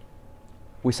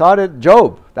 We saw it at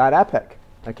Job, that epic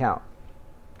account.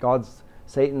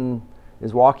 Satan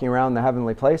is walking around the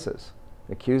heavenly places,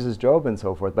 accuses Job and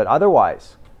so forth, but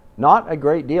otherwise, not a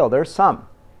great deal. There's some.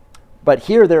 But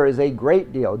here there is a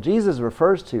great deal. Jesus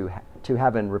refers to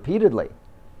heaven repeatedly.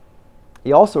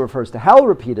 He also refers to hell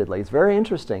repeatedly. It's very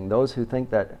interesting. Those who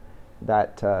think that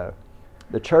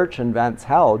the church invents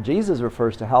hell, Jesus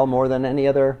refers to hell more than any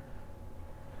other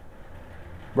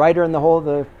writer in the whole of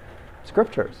the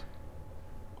scriptures.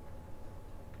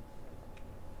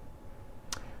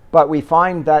 But we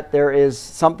find that there is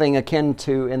something akin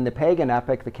to, in the pagan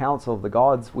epic, the Council of the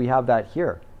Gods. We have that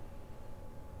here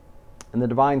in the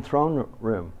divine throne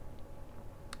room.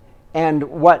 And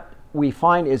what we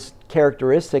find is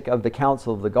characteristic of the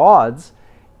Council of the Gods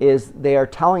is they are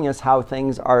telling us how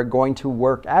things are going to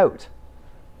work out.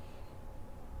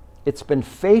 It's been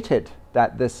fated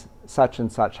that this such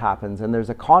and such happens, and there's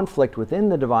a conflict within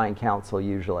the divine council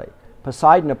usually.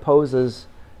 Poseidon opposes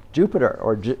Jupiter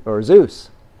or Zeus.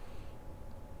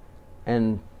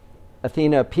 And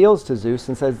Athena appeals to Zeus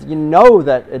and says, you know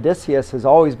that Odysseus has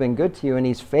always been good to you and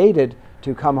he's fated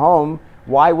to come home.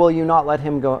 Why will you not let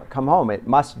him come home? It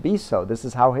must be so. This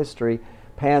is how history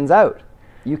pans out.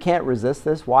 You can't resist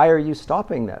this. Why are you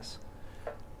stopping this?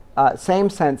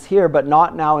 Same sense here, but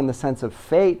not now in the sense of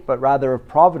fate, but rather of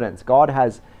providence. God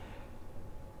has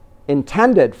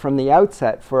intended from the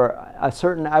outset for a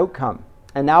certain outcome,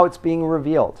 and now it's being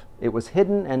revealed. It was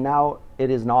hidden, and now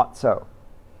it is not so.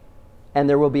 And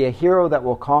there will be a hero that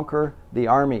will conquer the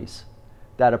armies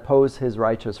that oppose his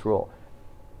righteous rule.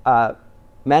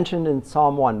 Mentioned in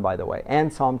Psalm 1, by the way,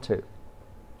 and Psalm 2.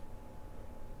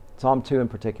 Psalm 2 in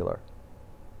particular.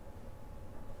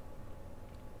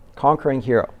 Conquering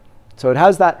hero. So it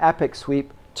has that epic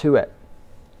sweep to it.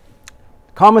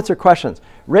 Comments or questions?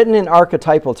 Written in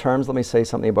archetypal terms. Let me say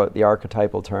something about the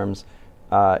archetypal terms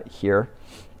here.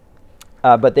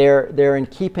 But they're in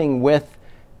keeping with,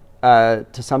 to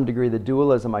some degree, the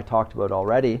dualism I talked about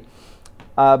already.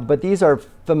 But these are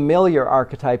familiar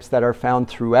archetypes that are found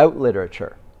throughout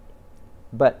literature,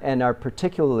 and are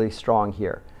particularly strong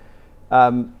here.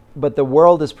 But the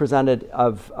world is presented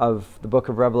of the book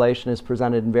of Revelation is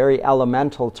presented in very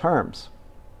elemental terms.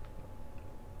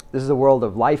 This is a world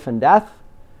of life and death.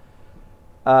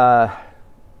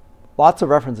 Lots of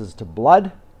references to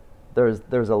blood.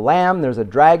 There's a lamb, there's a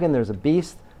dragon, there's a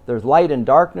beast, there's light and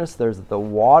darkness, there's the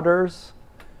waters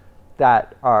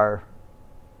that are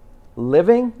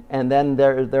living, and then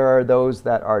there are those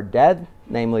that are dead,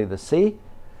 namely the sea.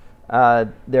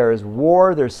 There is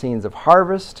war, there's scenes of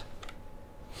harvest.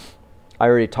 I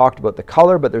already talked about the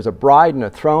color, but there's a bride and a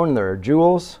throne, and there are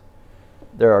jewels,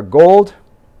 there are gold.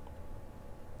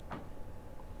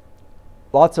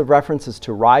 Lots of references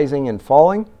to rising and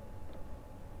falling.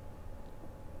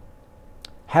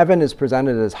 Heaven is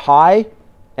presented as high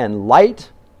and light,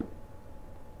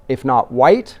 if not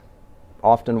white,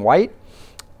 often white.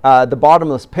 The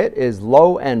bottomless pit is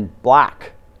low and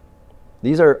black.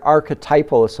 These are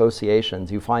archetypal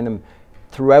associations. You find them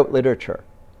throughout literature,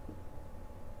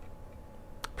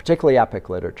 particularly epic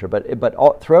literature,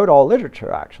 but throughout all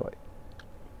literature, actually.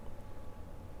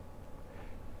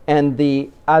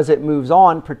 And as it moves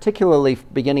on, particularly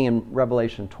beginning in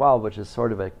Revelation 12, which is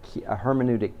sort of a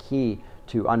hermeneutic key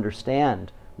to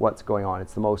understand what's going on.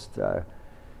 It's the most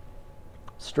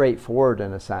straightforward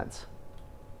in a sense.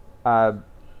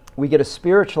 We get a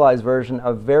spiritualized version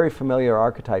of very familiar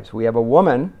archetypes. We have a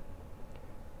woman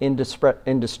in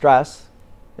distress.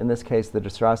 In this case, the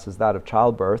distress is that of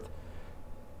childbirth,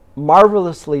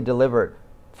 marvelously delivered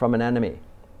from an enemy,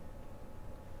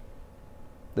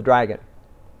 the dragon.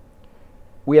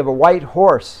 We have a white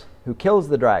horse who kills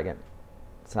the dragon.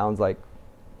 Sounds like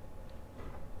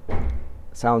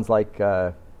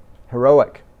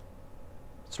heroic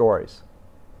stories.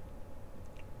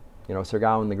 You know, Sir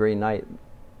Gawain the Green Knight.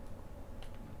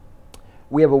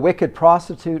 We have a wicked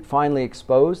prostitute finally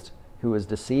exposed who was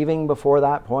deceiving before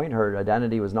that point. Her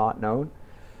identity was not known.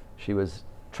 She was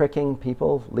tricking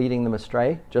people, leading them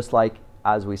astray, just like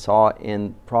as we saw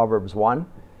in Proverbs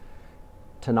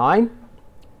 1-9.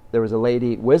 There was a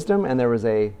lady, wisdom, and there was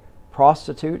a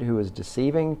prostitute who was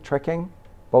deceiving, tricking,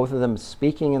 both of them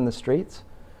speaking in the streets.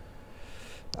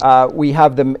 We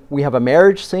have a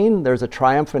marriage scene. There's a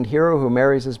triumphant hero who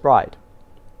marries his bride.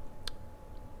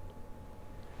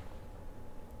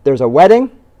 There's a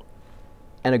wedding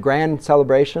and a grand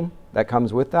celebration that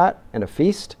comes with that, and a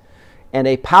feast, and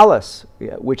a palace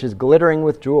which is glittering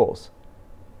with jewels.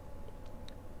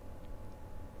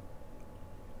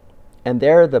 And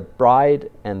there the bride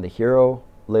and the hero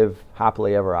live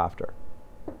happily ever after.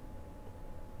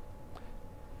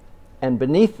 And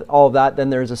beneath all of that, then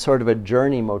there's a sort of a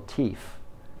journey motif.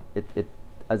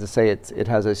 As I say, it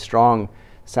has a strong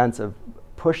sense of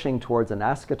pushing towards an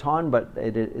eschaton, but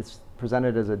it's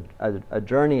presented as a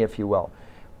journey, if you will.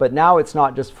 But now it's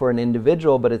not just for an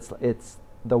individual, but it's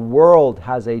the world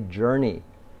has a journey.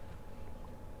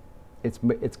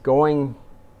 It's going,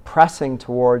 pressing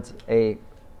towards a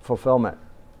fulfillment.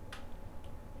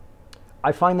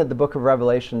 I find that the book of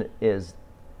Revelation is,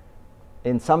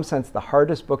 in some sense, the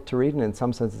hardest book to read, and in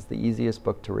some sense, it's the easiest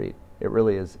book to read. It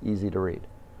really is easy to read,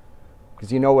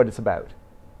 because you know what it's about.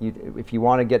 If you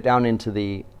want to get down into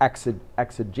the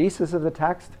exegesis of the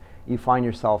text, you find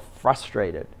yourself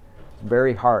frustrated. It's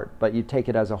very hard, but you take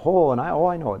it as a whole, and I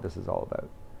know what this is all about.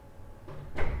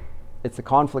 It's the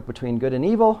conflict between good and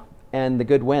evil, and the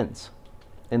good wins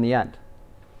in the end.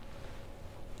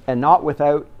 And not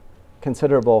without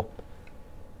considerable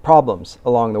problems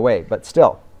along the way, but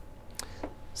still.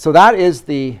 So that is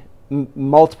the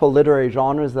multiple literary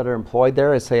genres that are employed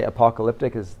there. I say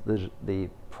apocalyptic is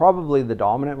probably the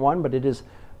dominant one, but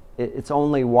it's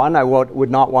only one. I would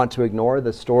not want to ignore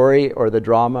the story or the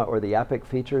drama or the epic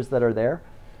features that are there.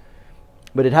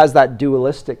 But it has that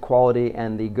dualistic quality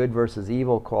and the good versus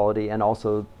evil quality, and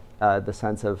also the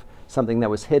sense of something that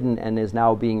was hidden and is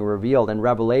now being revealed. And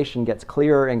Revelation gets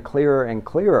clearer and clearer and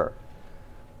clearer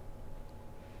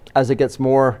as it gets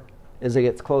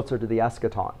closer to the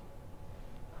eschaton.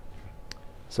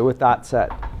 So with that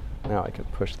said, now I can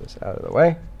push this out of the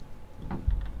way.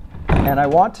 And I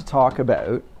want to talk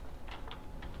about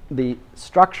the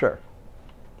structure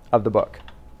of the book.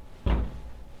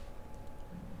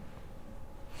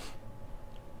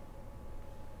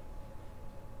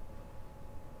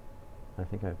 I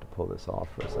think I have to pull this off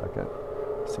for a second,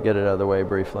 just to get it out of the way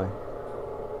briefly.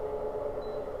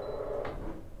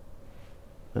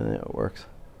 And it works.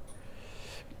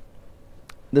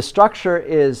 The structure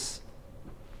is,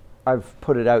 I've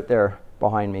put it out there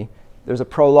behind me. There's a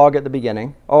prologue at the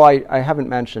beginning. Oh, I haven't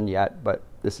mentioned yet, but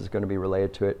this is going to be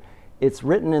related to it. It's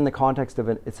written in the context of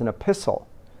it's an epistle.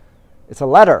 It's a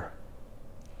letter.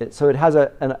 So it has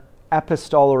an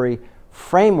epistolary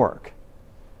framework.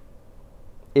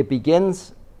 It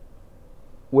begins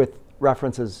with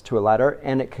references to a letter,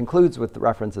 and it concludes with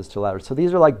references to a letter. So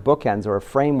these are like bookends or a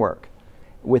framework.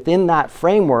 Within that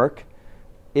framework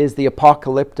is the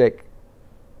apocalyptic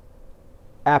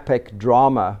epic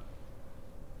drama,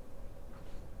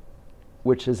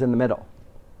 which is in the middle.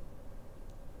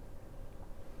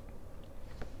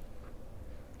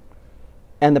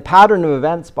 And the pattern of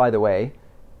events, by the way,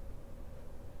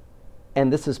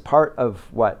 and this is part of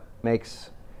what makes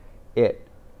it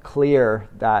clear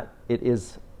that it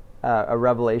is a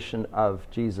revelation of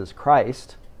Jesus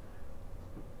Christ.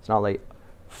 It's not like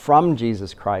from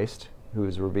Jesus Christ who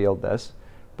has revealed this,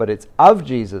 but it's of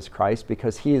Jesus Christ,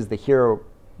 because he is the hero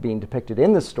being depicted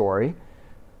in the story,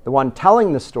 the one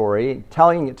telling the story,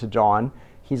 telling it to John.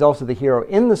 He's also the hero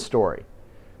in the story.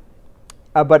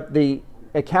 But the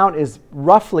account is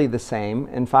roughly the same,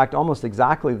 in fact, almost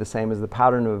exactly the same as the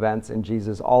pattern of events in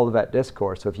Jesus' Olivet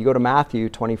Discourse. So if you go to Matthew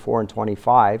 24 and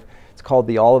 25, it's called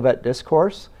the Olivet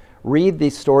Discourse. Read the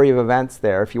story of events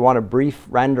there. If you want a brief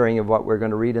rendering of what we're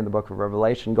going to read in the book of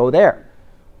Revelation, go there.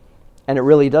 And it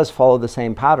really does follow the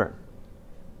same pattern.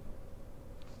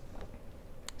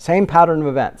 Same pattern of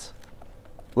events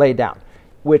laid down,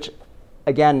 which,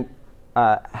 again,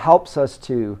 helps us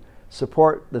to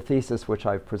support the thesis which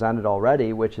I've presented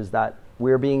already, which is that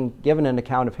we're being given an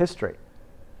account of history.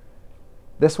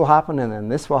 This will happen, and then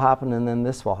this will happen, and then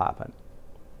this will happen.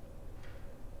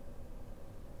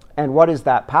 And what is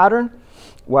that pattern?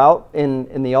 Well,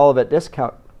 in the Olivet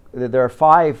Discourse, there are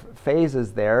 5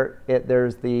 phases there.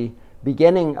 There's the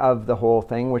beginning of the whole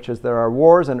thing, which is there are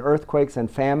wars and earthquakes and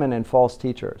famine and false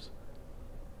teachers.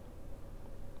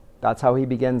 That's how he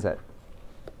begins it.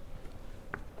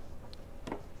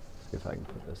 See if I can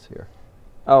put this here.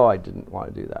 Oh, I didn't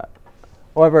want to do that.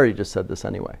 Oh, I've already just said this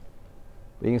anyway.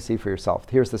 But you can see for yourself.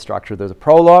 Here's the structure. There's a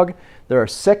prologue. There are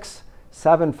 6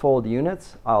 7-fold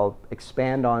units. I'll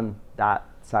expand on that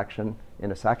section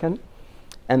in a second.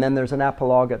 And then there's an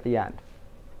epilogue at the end.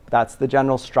 That's the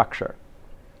general structure.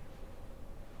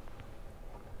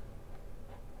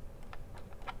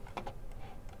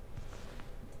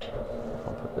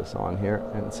 I'll put this on here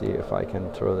and see if I can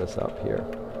throw this up here.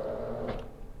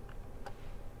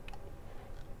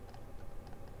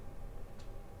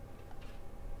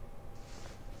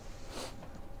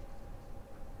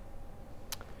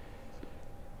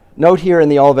 Note here in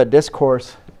the Olivet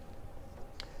Discourse,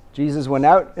 Jesus went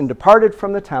out and departed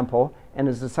from the temple, and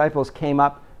his disciples came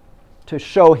up to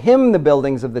show him the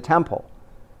buildings of the temple.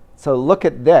 So look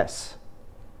at this.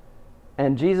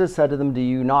 And Jesus said to them, do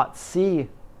you not see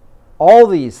all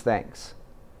these things?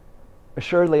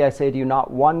 Assuredly, I say to you,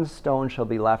 not one stone shall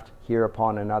be left here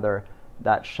upon another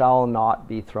that shall not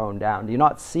be thrown down. Do you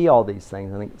not see all these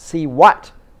things? And see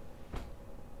what?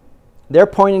 They're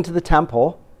pointing to the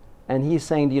temple, and he's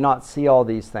saying, do you not see all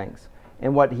these things?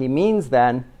 And what he means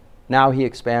then, now he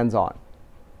expands on.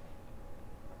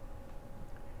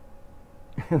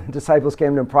 The disciples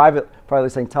came to him privately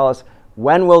saying, tell us,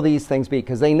 when will these things be?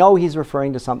 Because they know he's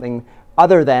referring to something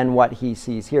other than what he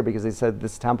sees here, because he said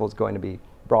this temple is going to be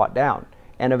brought down.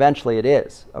 And eventually it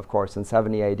is, of course, in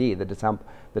 70 AD.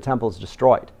 The temple is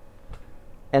destroyed.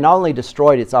 And not only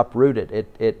destroyed, it's uprooted.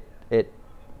 It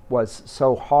was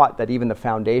so hot that even the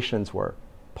foundations were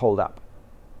pulled up.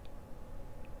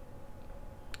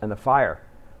 And the fire.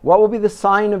 What will be the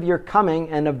sign of your coming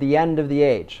and of the end of the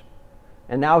age?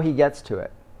 And now he gets to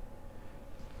it.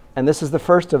 And this is the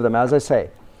first of them, as I say.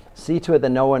 See to it that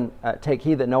no one, take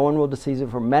heed that no one will deceive you,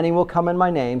 for many will come in my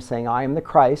name, saying, I am the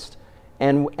Christ,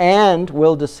 and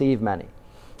will deceive many.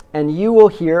 And you will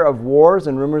hear of wars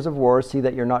and rumors of wars. See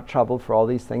that you're not troubled, for all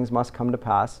these things must come to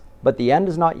pass. But the end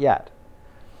is not yet.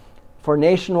 For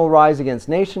nation will rise against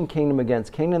nation, kingdom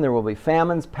against kingdom. There will be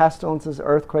famines, pestilences,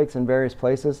 earthquakes in various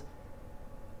places.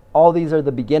 All these are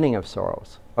the beginning of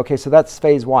sorrows. Okay, so that's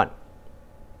phase one.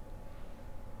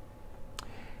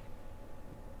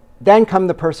 Then come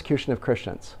the persecution of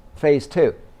Christians. Phase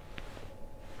 2.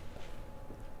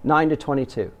 9 to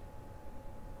 22.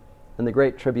 And the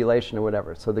great tribulation or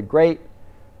whatever. So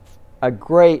a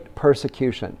great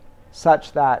persecution,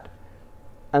 such that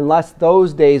unless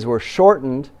those days were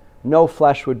shortened, no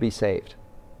flesh would be saved.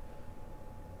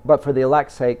 But for the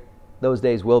elect's sake, those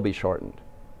days will be shortened.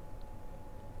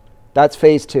 That's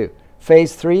phase 2.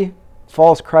 Phase 3,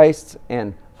 false Christs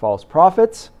and false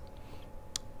prophets.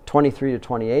 23 to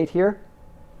 28 here.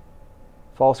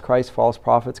 False Christ, false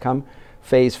prophets come.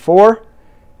 Phase 4,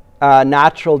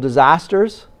 natural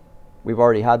disasters. We've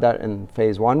already had that in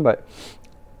phase 1, but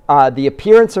the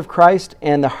appearance of Christ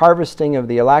and the harvesting of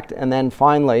the elect. And then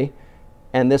finally,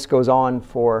 and this goes on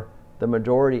for the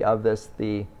majority of this,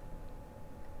 the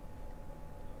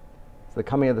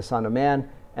coming of the Son of Man.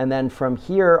 And then from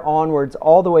here onwards,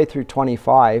 all the way through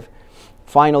 25,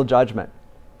 final judgment.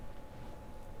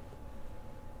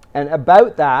 And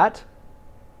about that,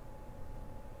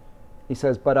 he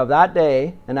says, but of that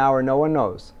day and hour no one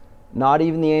knows, not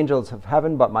even the angels of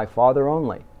heaven, but my Father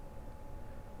only.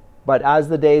 But as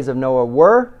the days of Noah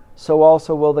were, so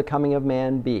also will the coming of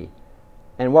man be.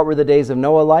 And what were the days of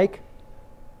Noah like?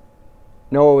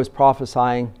 Noah was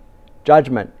prophesying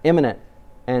judgment, imminent,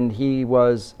 and he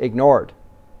was ignored,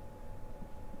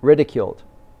 ridiculed.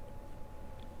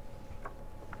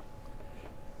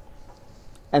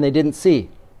 And they didn't see.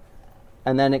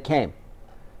 And then it came.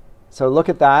 So look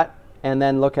at that, and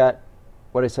then look at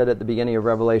what I said at the beginning of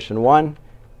Revelation 1,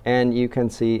 and you can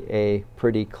see a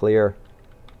pretty clear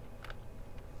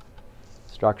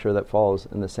structure that follows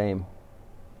in the same.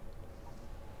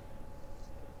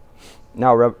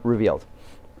 Now revealed.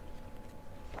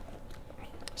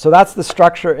 So that's the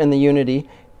structure and the unity.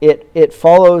 It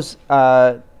follows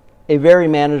a very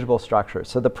manageable structure.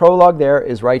 So the prologue there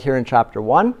is right here in chapter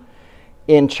 1.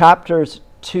 In chapters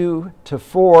 2 to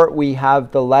 4, we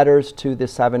have the letters to the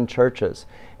 7 churches.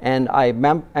 And I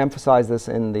emphasize this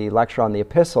in the lecture on the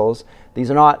epistles.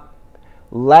 These are not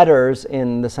letters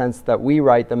in the sense that we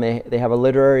write them. They have a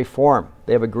literary form.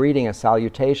 They have a greeting, a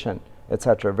salutation,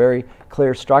 etc. Very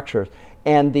clear structures.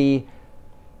 And the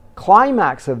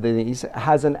climax of these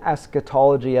has an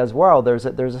eschatology as well. There's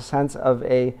a sense of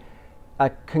a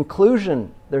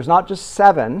conclusion. There's not just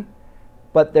 7,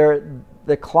 but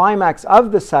the climax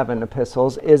of the 7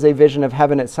 epistles is a vision of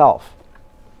heaven itself.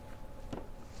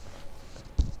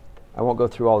 I won't go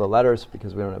through all the letters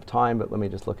because we don't have time, but let me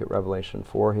just look at Revelation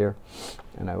 4 here,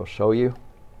 and I will show you.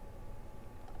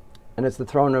 And it's the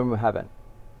throne room of heaven.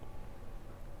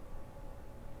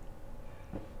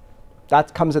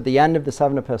 That comes at the end of the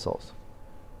 7 epistles,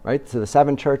 right? So the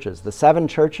 7 churches. The 7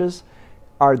 churches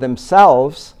are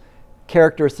themselves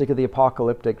characteristic of the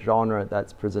apocalyptic genre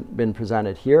that's been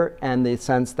presented here, and the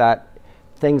sense that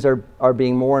things are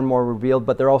being more and more revealed,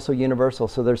 but they're also universal.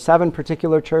 So there's 7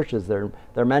 particular churches. They're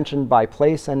mentioned by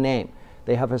place and name.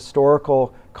 They have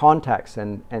historical context,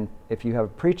 and if you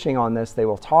have preaching on this, they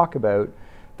will talk about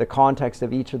the context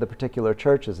of each of the particular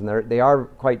churches, and they are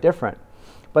quite different,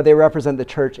 but they represent the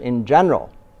church in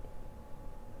general.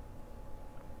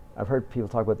 I've heard people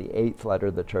talk about the 8th letter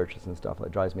of the churches and stuff.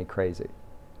 That drives me crazy.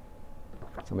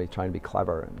 Somebody trying to be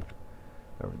clever, and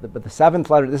But the seventh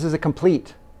letter, this is a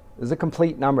complete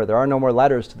number. There are no more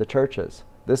letters to the churches.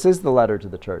 This is the letter to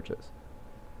the churches.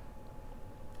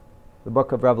 The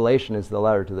book of Revelation is the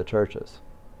letter to the churches.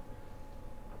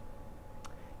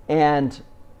 And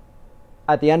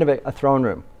at the end of it, a throne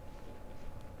room.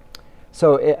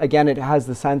 So again, it has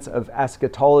the sense of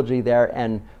eschatology there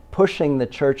and pushing the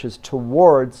churches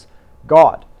towards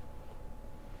God.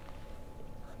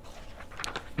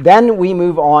 Then we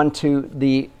move on to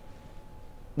the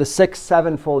 6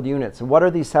 sevenfold units. And what are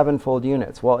these sevenfold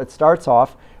units? Well, it starts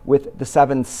off with the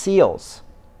 7 seals.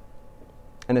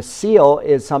 And a seal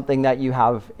is something that you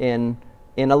have in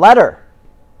a letter,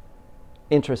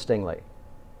 interestingly.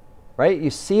 Right?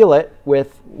 You seal it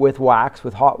with wax,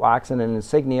 with hot wax, and an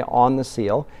insignia on the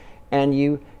seal, and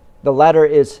the letter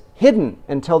is hidden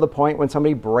until the point when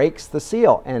somebody breaks the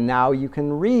seal, and now you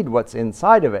can read what's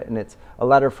inside of it. And it's a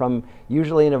letter from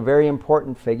usually a very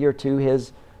important figure to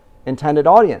his intended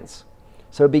audience.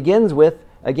 So it begins with,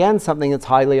 again, something that's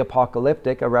highly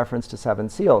apocalyptic, a reference to 7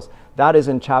 seals. That is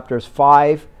in chapters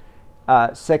 5,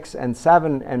 6, and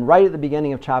 7, and right at the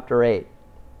beginning of chapter 8,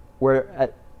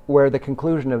 where the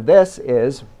conclusion of this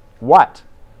is what?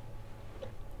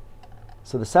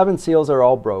 So the 7 seals are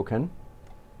all broken.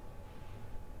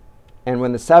 And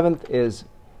when the 7th is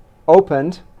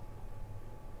opened,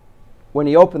 when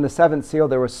he opened the 7th seal,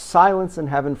 there was silence in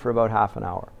heaven for about half an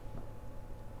hour.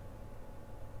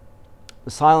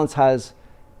 The silence has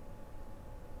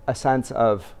a sense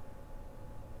of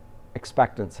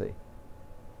expectancy.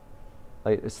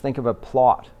 Like, just think of a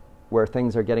plot where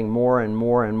things are getting more and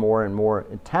more and more and more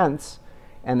intense,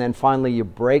 and then finally you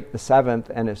break the 7th,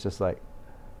 and it's just like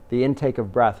the intake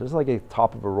of breath. It's like a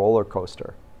top of a roller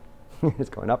coaster.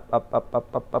 It's going up, up, up,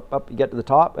 up, up, up, up. You get to the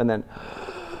top, and then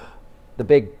the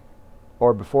big,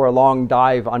 or before a long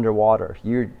dive underwater,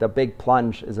 the big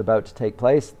plunge is about to take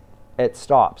place. It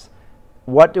stops.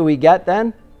 What do we get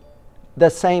then? The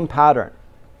same pattern.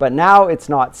 But now it's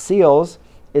not seals,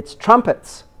 it's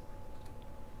trumpets.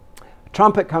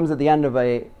 Trumpet comes at the end of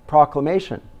a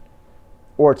proclamation,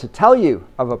 or to tell you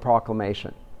of a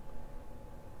proclamation.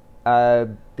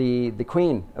 The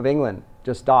Queen of England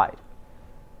just died.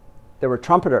 There were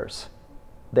trumpeters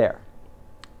there,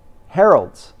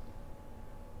 heralds.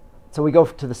 So we go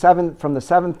to the 7th, from the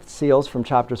 7th seals, from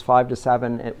chapters 5 to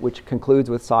 7, which concludes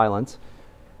with silence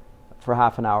for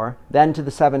half an hour. Then to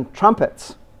the 7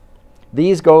 trumpets.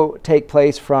 These take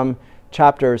place from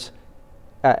chapters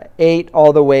 8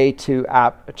 all the way to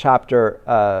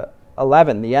chapter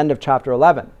 11, the end of chapter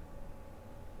 11.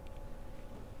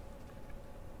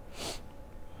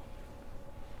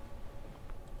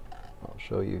 I'll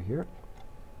show you here.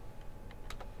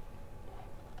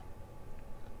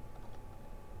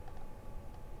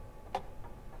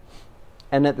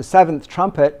 And at the 7th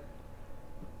trumpet,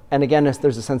 and again,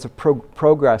 there's a sense of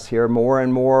progress here, more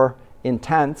and more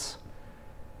intense.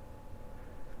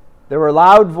 There were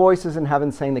loud voices in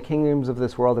heaven saying, the kingdoms of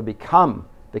this world have become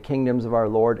the kingdoms of our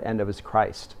Lord and of his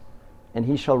Christ, and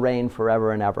he shall reign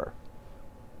forever and ever.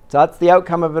 So that's the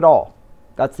outcome of it all.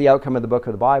 That's the outcome of the book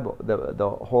of the Bible, the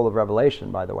whole of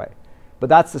Revelation, by the way. But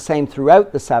that's the same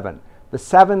throughout the 7.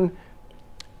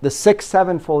 The 6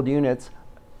 sevenfold units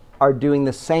are doing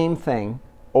the same thing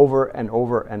over and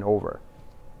over and over,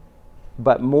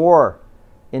 but more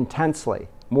intensely,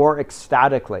 more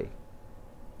ecstatically,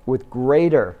 with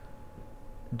greater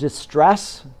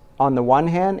distress on the one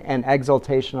hand and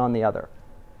exaltation on the other.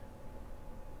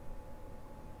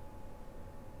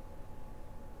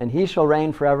 And he shall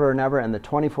reign forever and ever, and the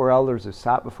 24 elders who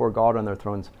sat before God on their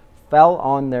thrones fell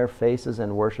on their faces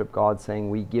and worshiped God,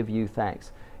 saying, we give you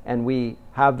thanks. And we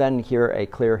have then here a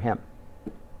clear hymn.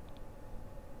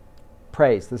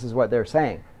 Praise. This is what they're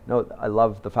saying. Note, I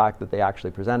love the fact that they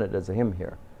actually present it as a hymn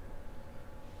here.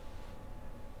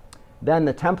 Then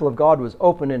the temple of God was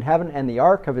opened in heaven, and the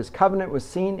ark of his covenant was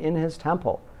seen in his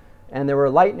temple. And there were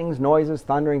lightnings, noises,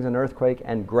 thunderings, and earthquake,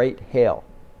 and great hail.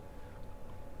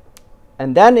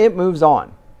 And then it moves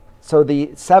on. So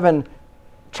the 7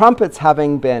 trumpets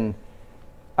having been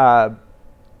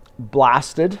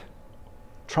blasted,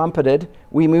 trumpeted,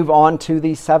 we move on to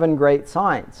the 7 great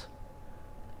signs.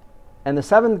 And the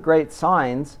 7 great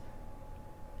signs,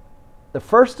 the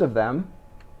first of them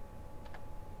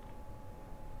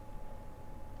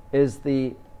is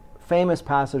the famous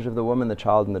passage of the woman, the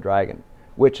child, and the dragon,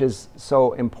 which is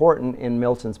so important in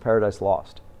Milton's Paradise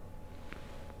Lost.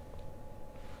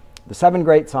 The 7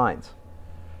 great signs.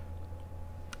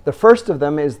 The first of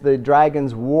them is the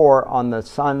dragon's war on the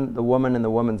son, the woman, and the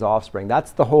woman's offspring.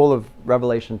 That's the whole of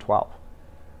Revelation 12.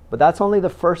 But that's only the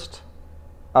first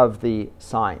of the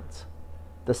signs.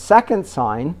 The second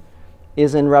sign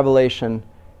is in Revelation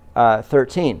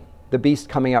 13, the beast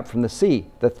coming up from the sea.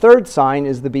 The third sign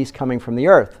is the beast coming from the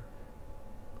earth,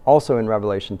 also in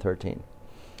Revelation 13.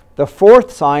 The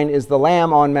fourth sign is the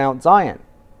Lamb on Mount Zion.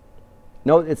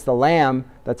 Note, it's the Lamb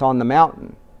that's on the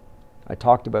mountain. I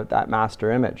talked about that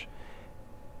master image.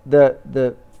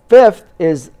 The fifth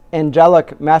is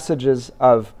angelic messages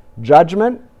of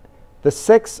judgment. The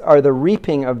sixth are the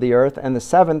reaping of the earth, and the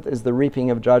seventh is the reaping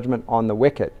of judgment on the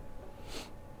wicked.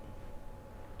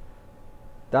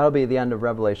 That'll be the end of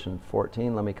Revelation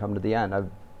 14. Let me come to the end.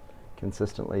 I've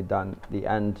consistently done the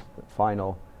end,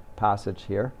 final passage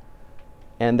here.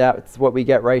 And that's what we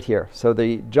get right here. So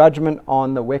the judgment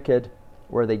on the wicked,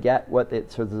 where they get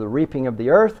so there's the reaping of the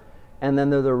earth, and then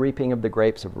there's the reaping of the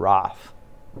grapes of wrath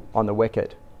on the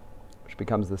wicked, which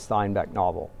becomes the Steinbeck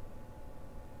novel.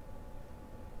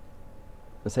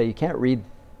 I say you can't read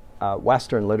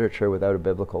Western literature without a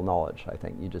biblical knowledge. I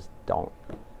think you just don't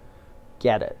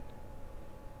get it.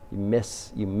 You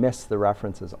miss the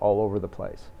references all over the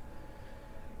place.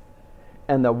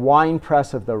 And the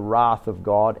winepress of the wrath of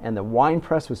God, and the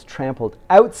winepress was trampled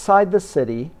outside the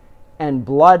city, and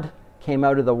blood came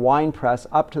out of the winepress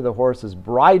up to the horses'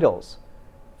 bridles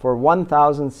for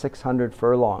 1,600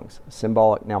 furlongs, a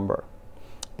symbolic number.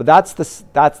 But that's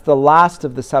the last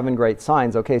of the seven great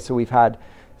signs. Okay, so we've had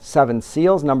 7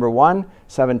 seals, number 1,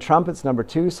 7 trumpets, number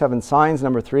 2, 7 signs,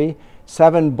 number 3,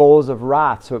 7 bowls of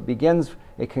wrath. So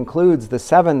it concludes, the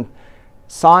 7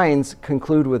 signs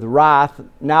conclude with wrath.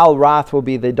 Now wrath will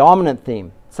be the dominant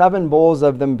theme. 7 bowls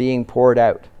of them being poured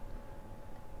out.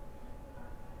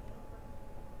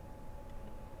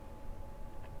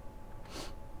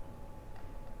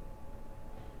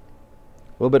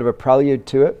 A little bit of a prelude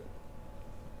to it.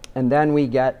 And then we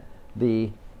get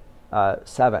the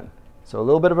 7. So a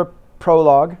little bit of a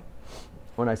prologue.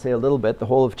 When I say a little bit, the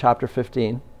whole of chapter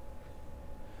 15.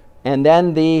 And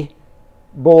then the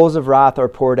bowls of wrath are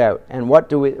poured out. And what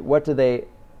do they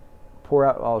pour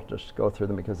out? I'll just go through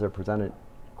them because they're presented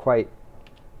quite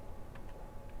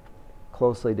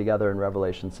closely together in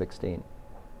Revelation 16.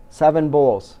 7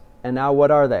 bowls. And now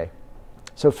what are they?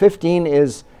 So 15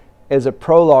 is a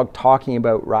prologue talking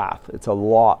about wrath. It's a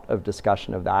lot of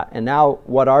discussion of that. And now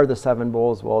what are the 7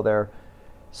 bowls? Well, they're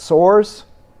sores,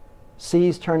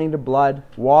 seas turning to blood,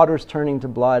 waters turning to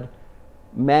blood,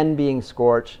 men being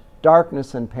scorched,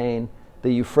 darkness and pain,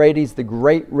 the Euphrates, the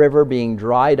great river, being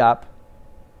dried up,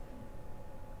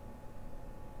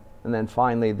 and then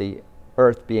finally the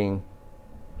earth being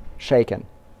shaken,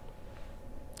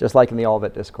 just like in the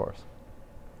Olivet Discourse.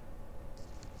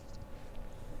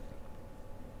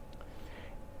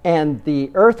 And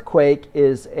the earthquake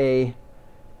is a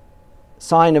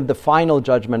sign of the final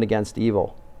judgment against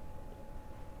evil.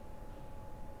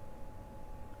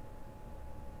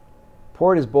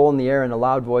 Poured his bowl in the air, and a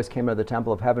loud voice came out of the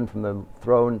temple of heaven from the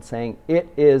throne, saying, "It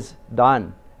is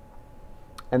done."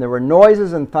 And there were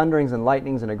noises and thunderings and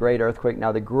lightnings and a great earthquake.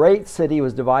 Now the great city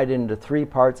was divided into 3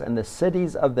 parts, and the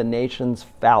cities of the nations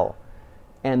fell.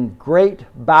 And great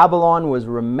Babylon was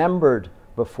remembered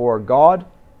before God.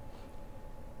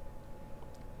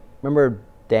 Remember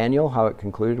Daniel, how it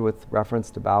concluded with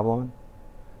reference to Babylon?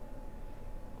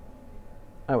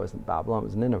 It wasn't Babylon, it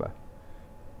was Nineveh.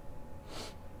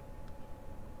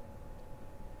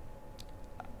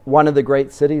 One of the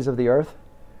great cities of the earth.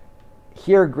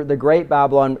 Here, the great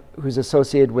Babylon, who's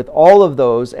associated with all of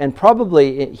those, and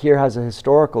probably it here has a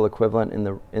historical equivalent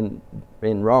in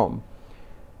Rome,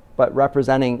 but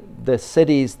representing the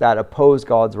cities that oppose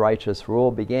God's righteous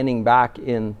rule, beginning back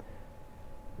in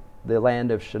the land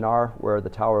of Shinar, where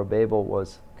the Tower of Babel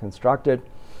was constructed,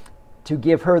 to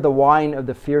give her the wine of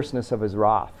the fierceness of his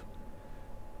wrath.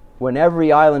 When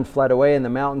every island fled away and the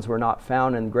mountains were not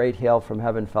found, and great hail from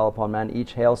heaven fell upon men,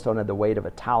 each hailstone had the weight of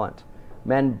a talent.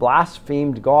 Men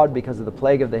blasphemed God because of the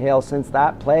plague of the hail, since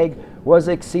that plague was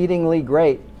exceedingly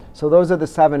great. So those are the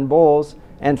 7 bowls.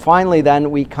 And finally then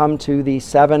we come to the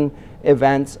 7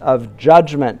 events of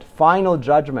judgment, final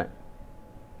judgment.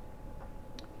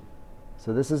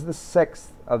 So this is the 6th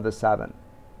of the 7.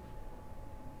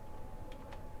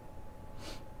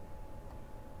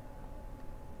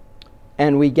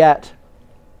 And we get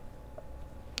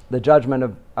the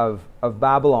judgment of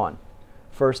Babylon,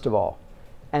 first of all.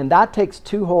 And that takes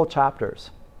 2 whole chapters.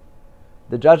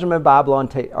 The judgment of Babylon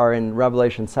are in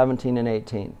Revelation 17 and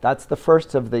 18. That's the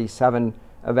first of the 7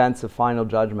 events of final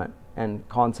judgment and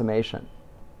consummation.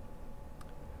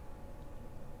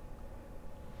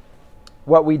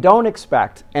 What we don't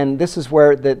expect, and this is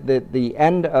where the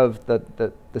end of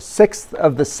the 6th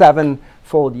of the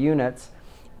 7-fold units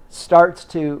starts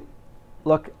to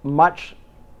look much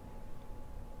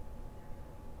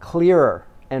clearer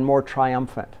and more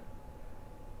triumphant.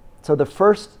 So the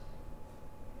first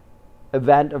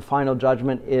event of final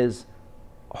judgment is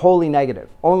wholly negative,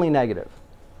 only negative.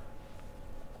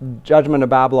 Judgment of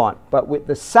Babylon. But with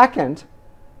the second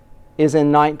is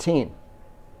in 19.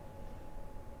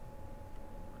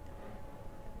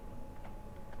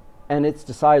 And it's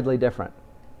decidedly different.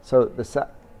 So the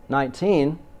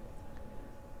 19,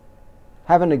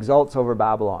 heaven exalts over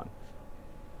Babylon.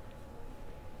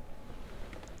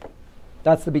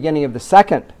 That's the beginning of the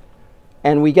second.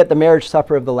 And we get the marriage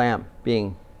supper of the Lamb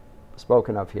being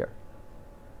spoken of here.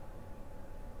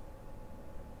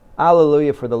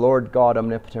 Alleluia, for the Lord God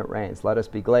omnipotent reigns. Let us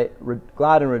be glad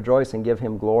and rejoice and give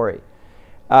him glory.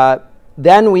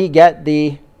 Then we get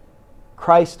the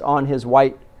Christ on his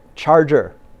white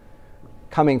charger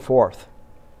coming forth.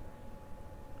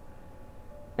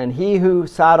 And he who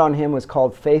sat on him was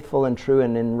called faithful and true,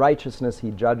 and in righteousness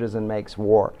he judges and makes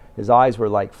war. His eyes were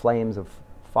like flames of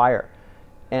fire.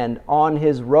 And on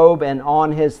his robe and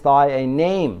on his thigh a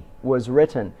name was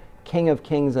written, King of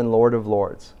Kings and Lord of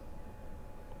Lords.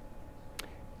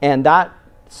 And that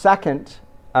second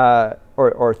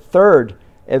or third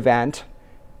event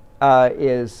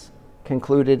is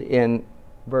concluded in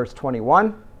verse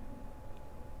 21.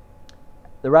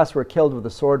 The rest were killed with the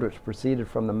sword which proceeded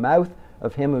from the mouth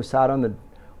of him who sat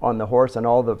on the horse, and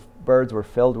all the birds were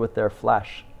filled with their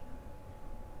flesh.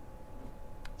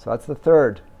 So that's the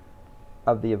third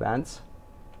of the events.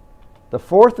 The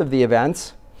fourth of the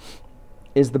events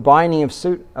is the binding of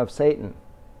Satan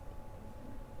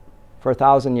for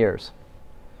 1,000 years.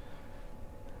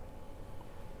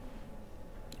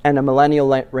 And a millennial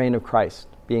reign of Christ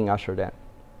being ushered in.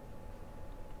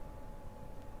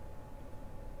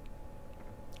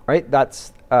 Right?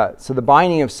 That's so the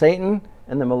binding of Satan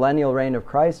and the millennial reign of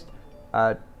Christ,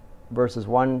 verses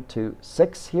 1 to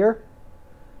 6 here.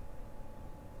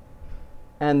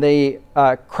 And the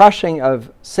crushing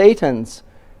of Satan's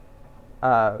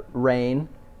reign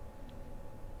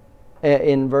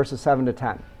in verses 7 to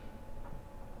 10.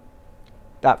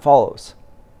 That follows.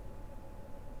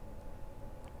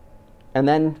 And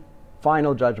then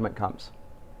final judgment comes.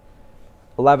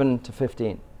 11 to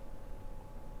 15.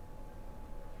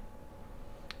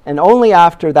 And only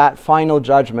after that final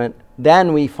judgment,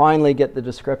 then we finally get the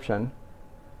description.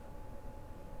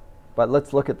 But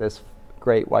let's look at this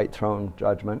great white throne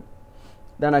judgment.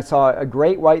 Then I saw a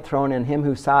great white throne and him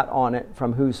who sat on it,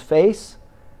 from whose face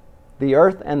the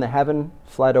earth and the heaven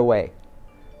fled away.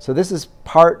 So this is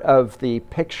part of the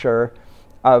picture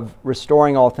of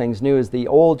restoring all things new. Is the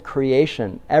old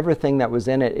creation, everything that was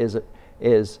in it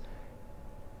is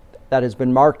that has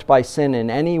been marked by sin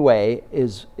in any way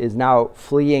is now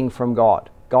fleeing from God.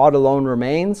 God alone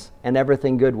remains, and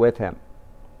everything good with him.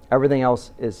 Everything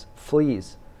else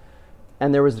flees.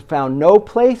 And there was found no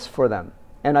place for them.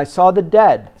 And I saw the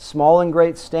dead, small and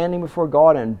great, standing before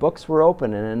God, and books were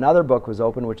opened, and another book was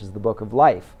opened, which is the book of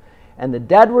life. And the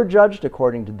dead were judged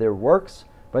according to their works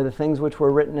by the things which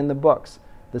were written in the books.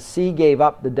 The sea gave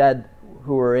up the dead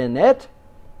who were in it,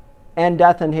 and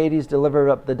death and Hades delivered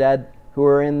up the dead who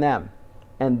were in them.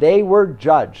 And they were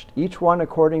judged, each one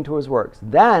according to his works.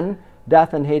 Then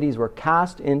death and Hades were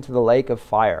cast into the lake of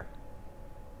fire.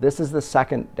 This is the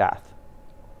second death.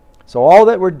 So all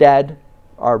that were dead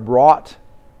are brought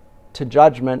to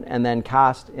judgment and then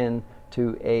cast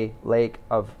into a lake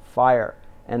of fire.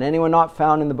 And anyone not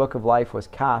found in the book of life was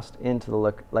cast into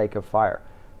the lake of fire.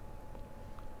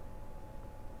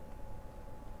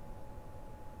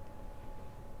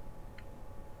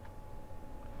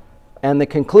 And the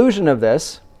conclusion of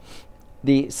this,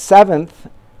 the seventh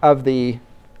of the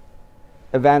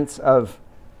events of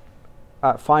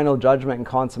final judgment and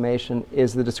consummation,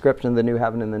 is the description of the new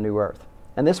heaven and the new earth.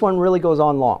 And this one really goes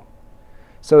on long.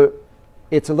 So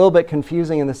it's a little bit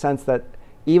confusing in the sense that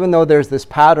even though there's this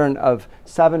pattern of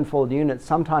sevenfold units,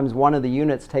 sometimes one of the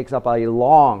units takes up a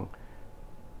long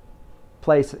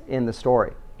place in the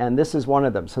story. And this is one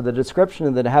of them. So the description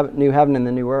of the new heaven and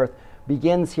the new earth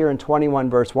begins here in 21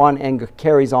 verse 1 and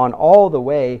carries on all the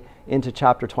way into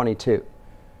chapter 22.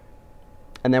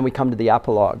 And then we come to the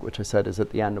epilogue, which I said is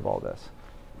at the end of all this.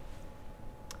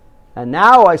 And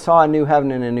now I saw a new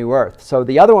heaven and a new earth. So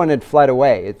the other one had fled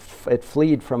away. It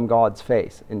fled from God's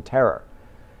face in terror.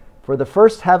 For the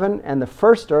first heaven and the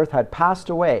first earth had passed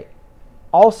away.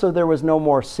 Also there was no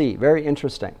more sea. Very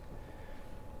interesting.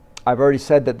 I've already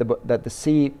said that the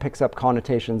sea picks up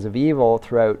connotations of evil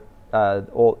throughout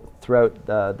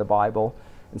the Bible.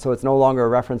 And so it's no longer a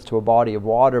reference to a body of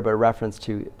water, but a reference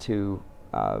to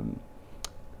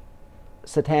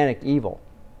satanic evil.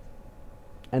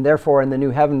 And therefore, in the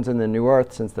new heavens and the new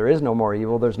earth, since there is no more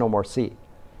evil, there's no more sea.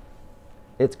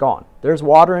 It's gone. There's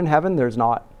water in heaven, there's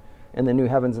not in the new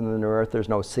heavens and the new earth there's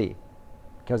no sea,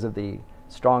 because of the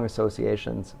strong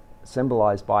associations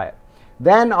symbolized by it.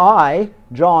 Then I,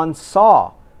 John,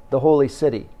 saw the holy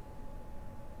city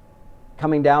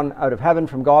coming down out of heaven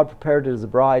from God, prepared as a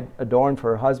bride adorned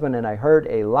for her husband. And I heard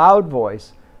a loud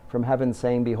voice from heaven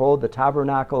saying, behold, the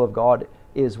tabernacle of God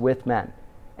is with men,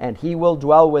 and he will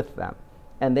dwell with them,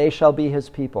 and they shall be his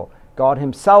people. God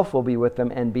himself will be with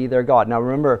them and be their God. Now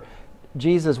remember,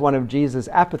 Jesus, one of Jesus'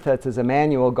 epithets is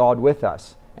Emmanuel, God with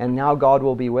us. And now God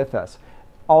will be with us.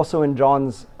 Also in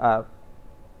John's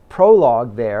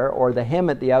prologue there, or the hymn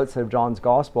at the outset of John's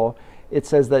gospel, it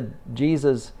says that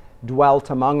Jesus dwelt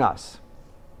among us.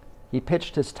 He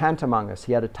pitched his tent among us.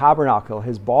 He had a tabernacle,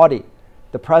 his body.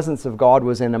 The presence of God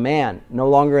was in a man, no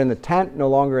longer in the tent, no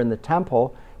longer in the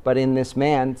temple, but in this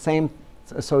man. Same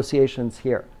associations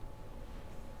here.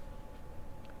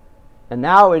 And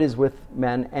now it is with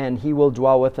men, and he will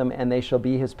dwell with them, and they shall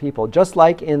be his people. Just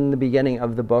like in the beginning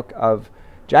of the book of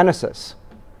Genesis,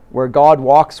 where God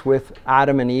walks with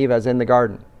Adam and Eve as in the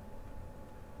garden,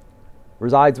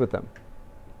 resides with them.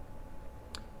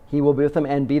 He will be with them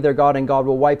and be their God, and God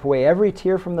will wipe away every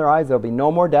tear from their eyes. There will be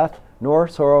no more death, nor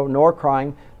sorrow, nor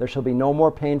crying. There shall be no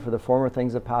more pain, for the former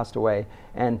things have passed away.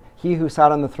 And he who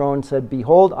sat on the throne said,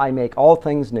 behold, I make all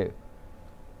things new.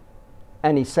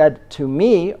 And he said to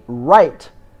me, write,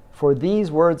 for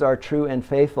these words are true and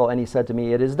faithful. And he said to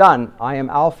me, it is done. I am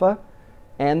Alpha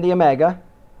and the Omega,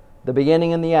 the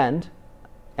beginning and the end.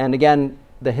 And again,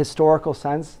 the historical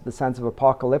sense, the sense of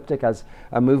apocalyptic as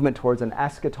a movement towards an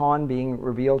eschaton being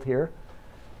revealed here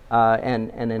and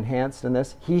enhanced in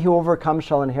this. He who overcomes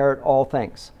shall inherit all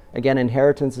things. Again,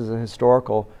 inheritance is a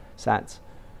historical sense.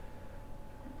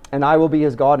 And I will be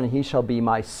his God, and he shall be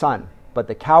my son. But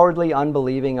the cowardly,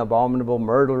 unbelieving, abominable,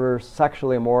 murderers,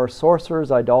 sexually immoral, sorcerers,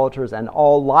 idolaters, and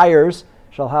all liars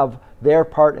shall have their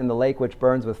part in the lake which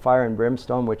burns with fire and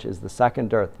brimstone, which is the second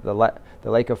death, the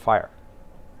lake of fire.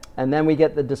 And then we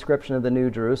get the description of the New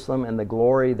Jerusalem and the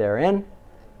glory therein.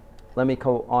 Let me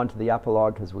go on to the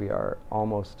epilogue, because we are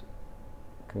almost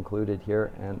concluded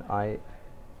here, and I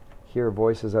hear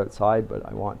voices outside, but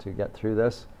I want to get through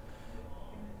this.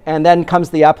 And then comes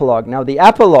the epilogue. Now the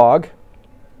epilogue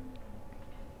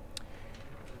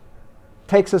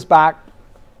takes us back,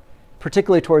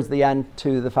 particularly towards the end,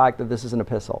 to the fact that this is an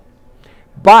epistle.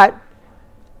 But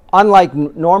unlike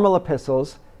normal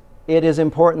epistles, it is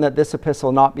important that this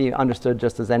epistle not be understood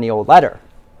just as any old letter.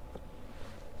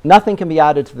 Nothing can be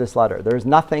added to this letter. There is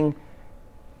nothing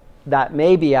that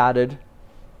may be added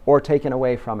or taken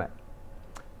away from it.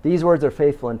 These words are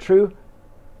faithful and true.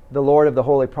 The Lord of the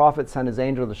holy prophets sent his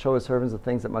angel to show his servants the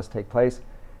things that must take place.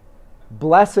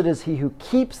 Blessed is he who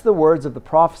keeps the words of the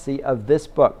prophecy of this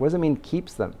book. What does it mean,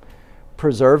 keeps them?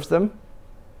 Preserves them,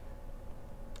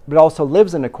 but also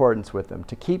lives in accordance with them.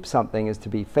 To keep something is to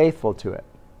be faithful to it.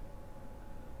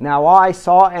 Now I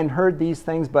saw and heard these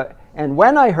things, and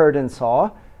when I heard and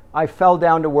saw, I fell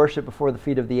down to worship before the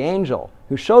feet of the angel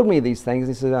who showed me these things.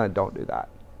 He said, oh, don't do that.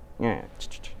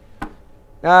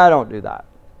 Don't do that.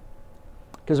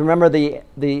 Because remember,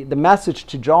 the message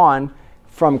to John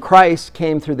from Christ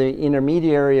came through the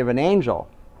intermediary of an angel.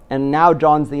 And now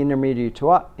John's the intermediary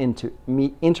to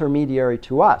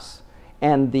us.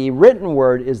 And the written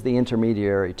word is the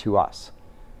intermediary to us.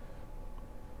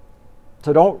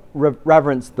 So don't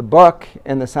reverence the book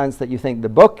in the sense that you think the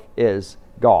book is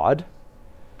God,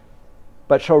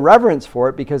 but show reverence for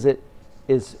it because it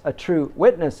is a true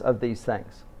witness of these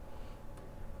things.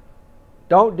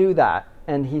 Don't do that.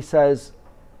 And he says,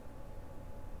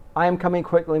 I am coming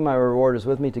quickly, my reward is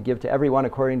with me to give to everyone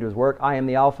according to his work. I am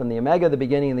the Alpha and the Omega, the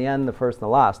beginning and the end, the first and the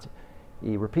last.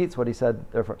 He repeats what he said,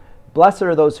 therefore, blessed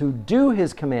are those who do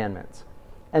his commandments,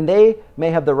 and they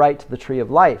may have the right to the tree of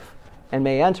life, and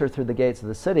may enter through the gates of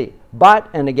the city. But,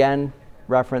 and again,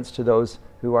 reference to those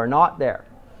who are not there.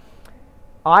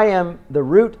 I am the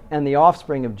root and the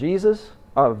offspring of Jesus,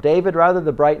 of David rather,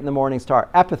 the bright and the morning star.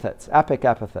 Epithets, epic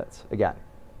epithets, again.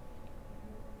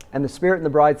 And the Spirit and the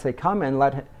bride say, come, and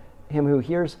let him who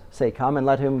hears say, come, and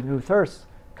let him who thirsts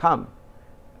come.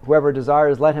 Whoever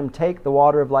desires, let him take the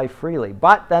water of life freely.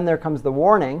 But then there comes the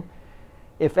warning,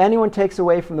 if anyone takes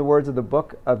away from the words of the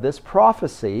book of this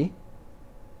prophecy,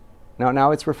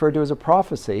 now it's referred to as a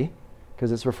prophecy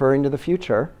because it's referring to the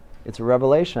future. It's a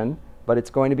revelation, but it's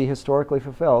going to be historically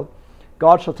fulfilled.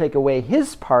 God shall take away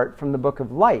his part from the book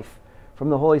of life,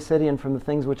 from the holy city, and from the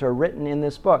things which are written in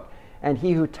this book. And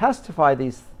he who testifies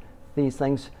these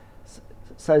things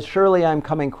says, surely I am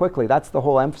coming quickly. That's the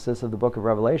whole emphasis of the book of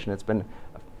Revelation. It's been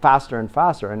faster and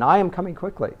faster, and I am coming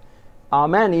quickly.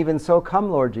 Amen. Even so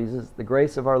come, Lord Jesus. The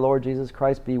grace of our Lord Jesus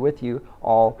Christ be with you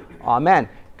all. Amen.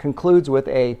 Concludes with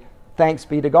a thanks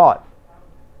be to God.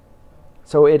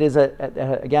 So it is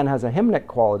again has a hymnic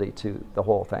quality to the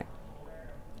whole thing.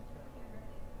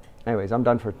 Anyways, I'm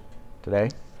done for today.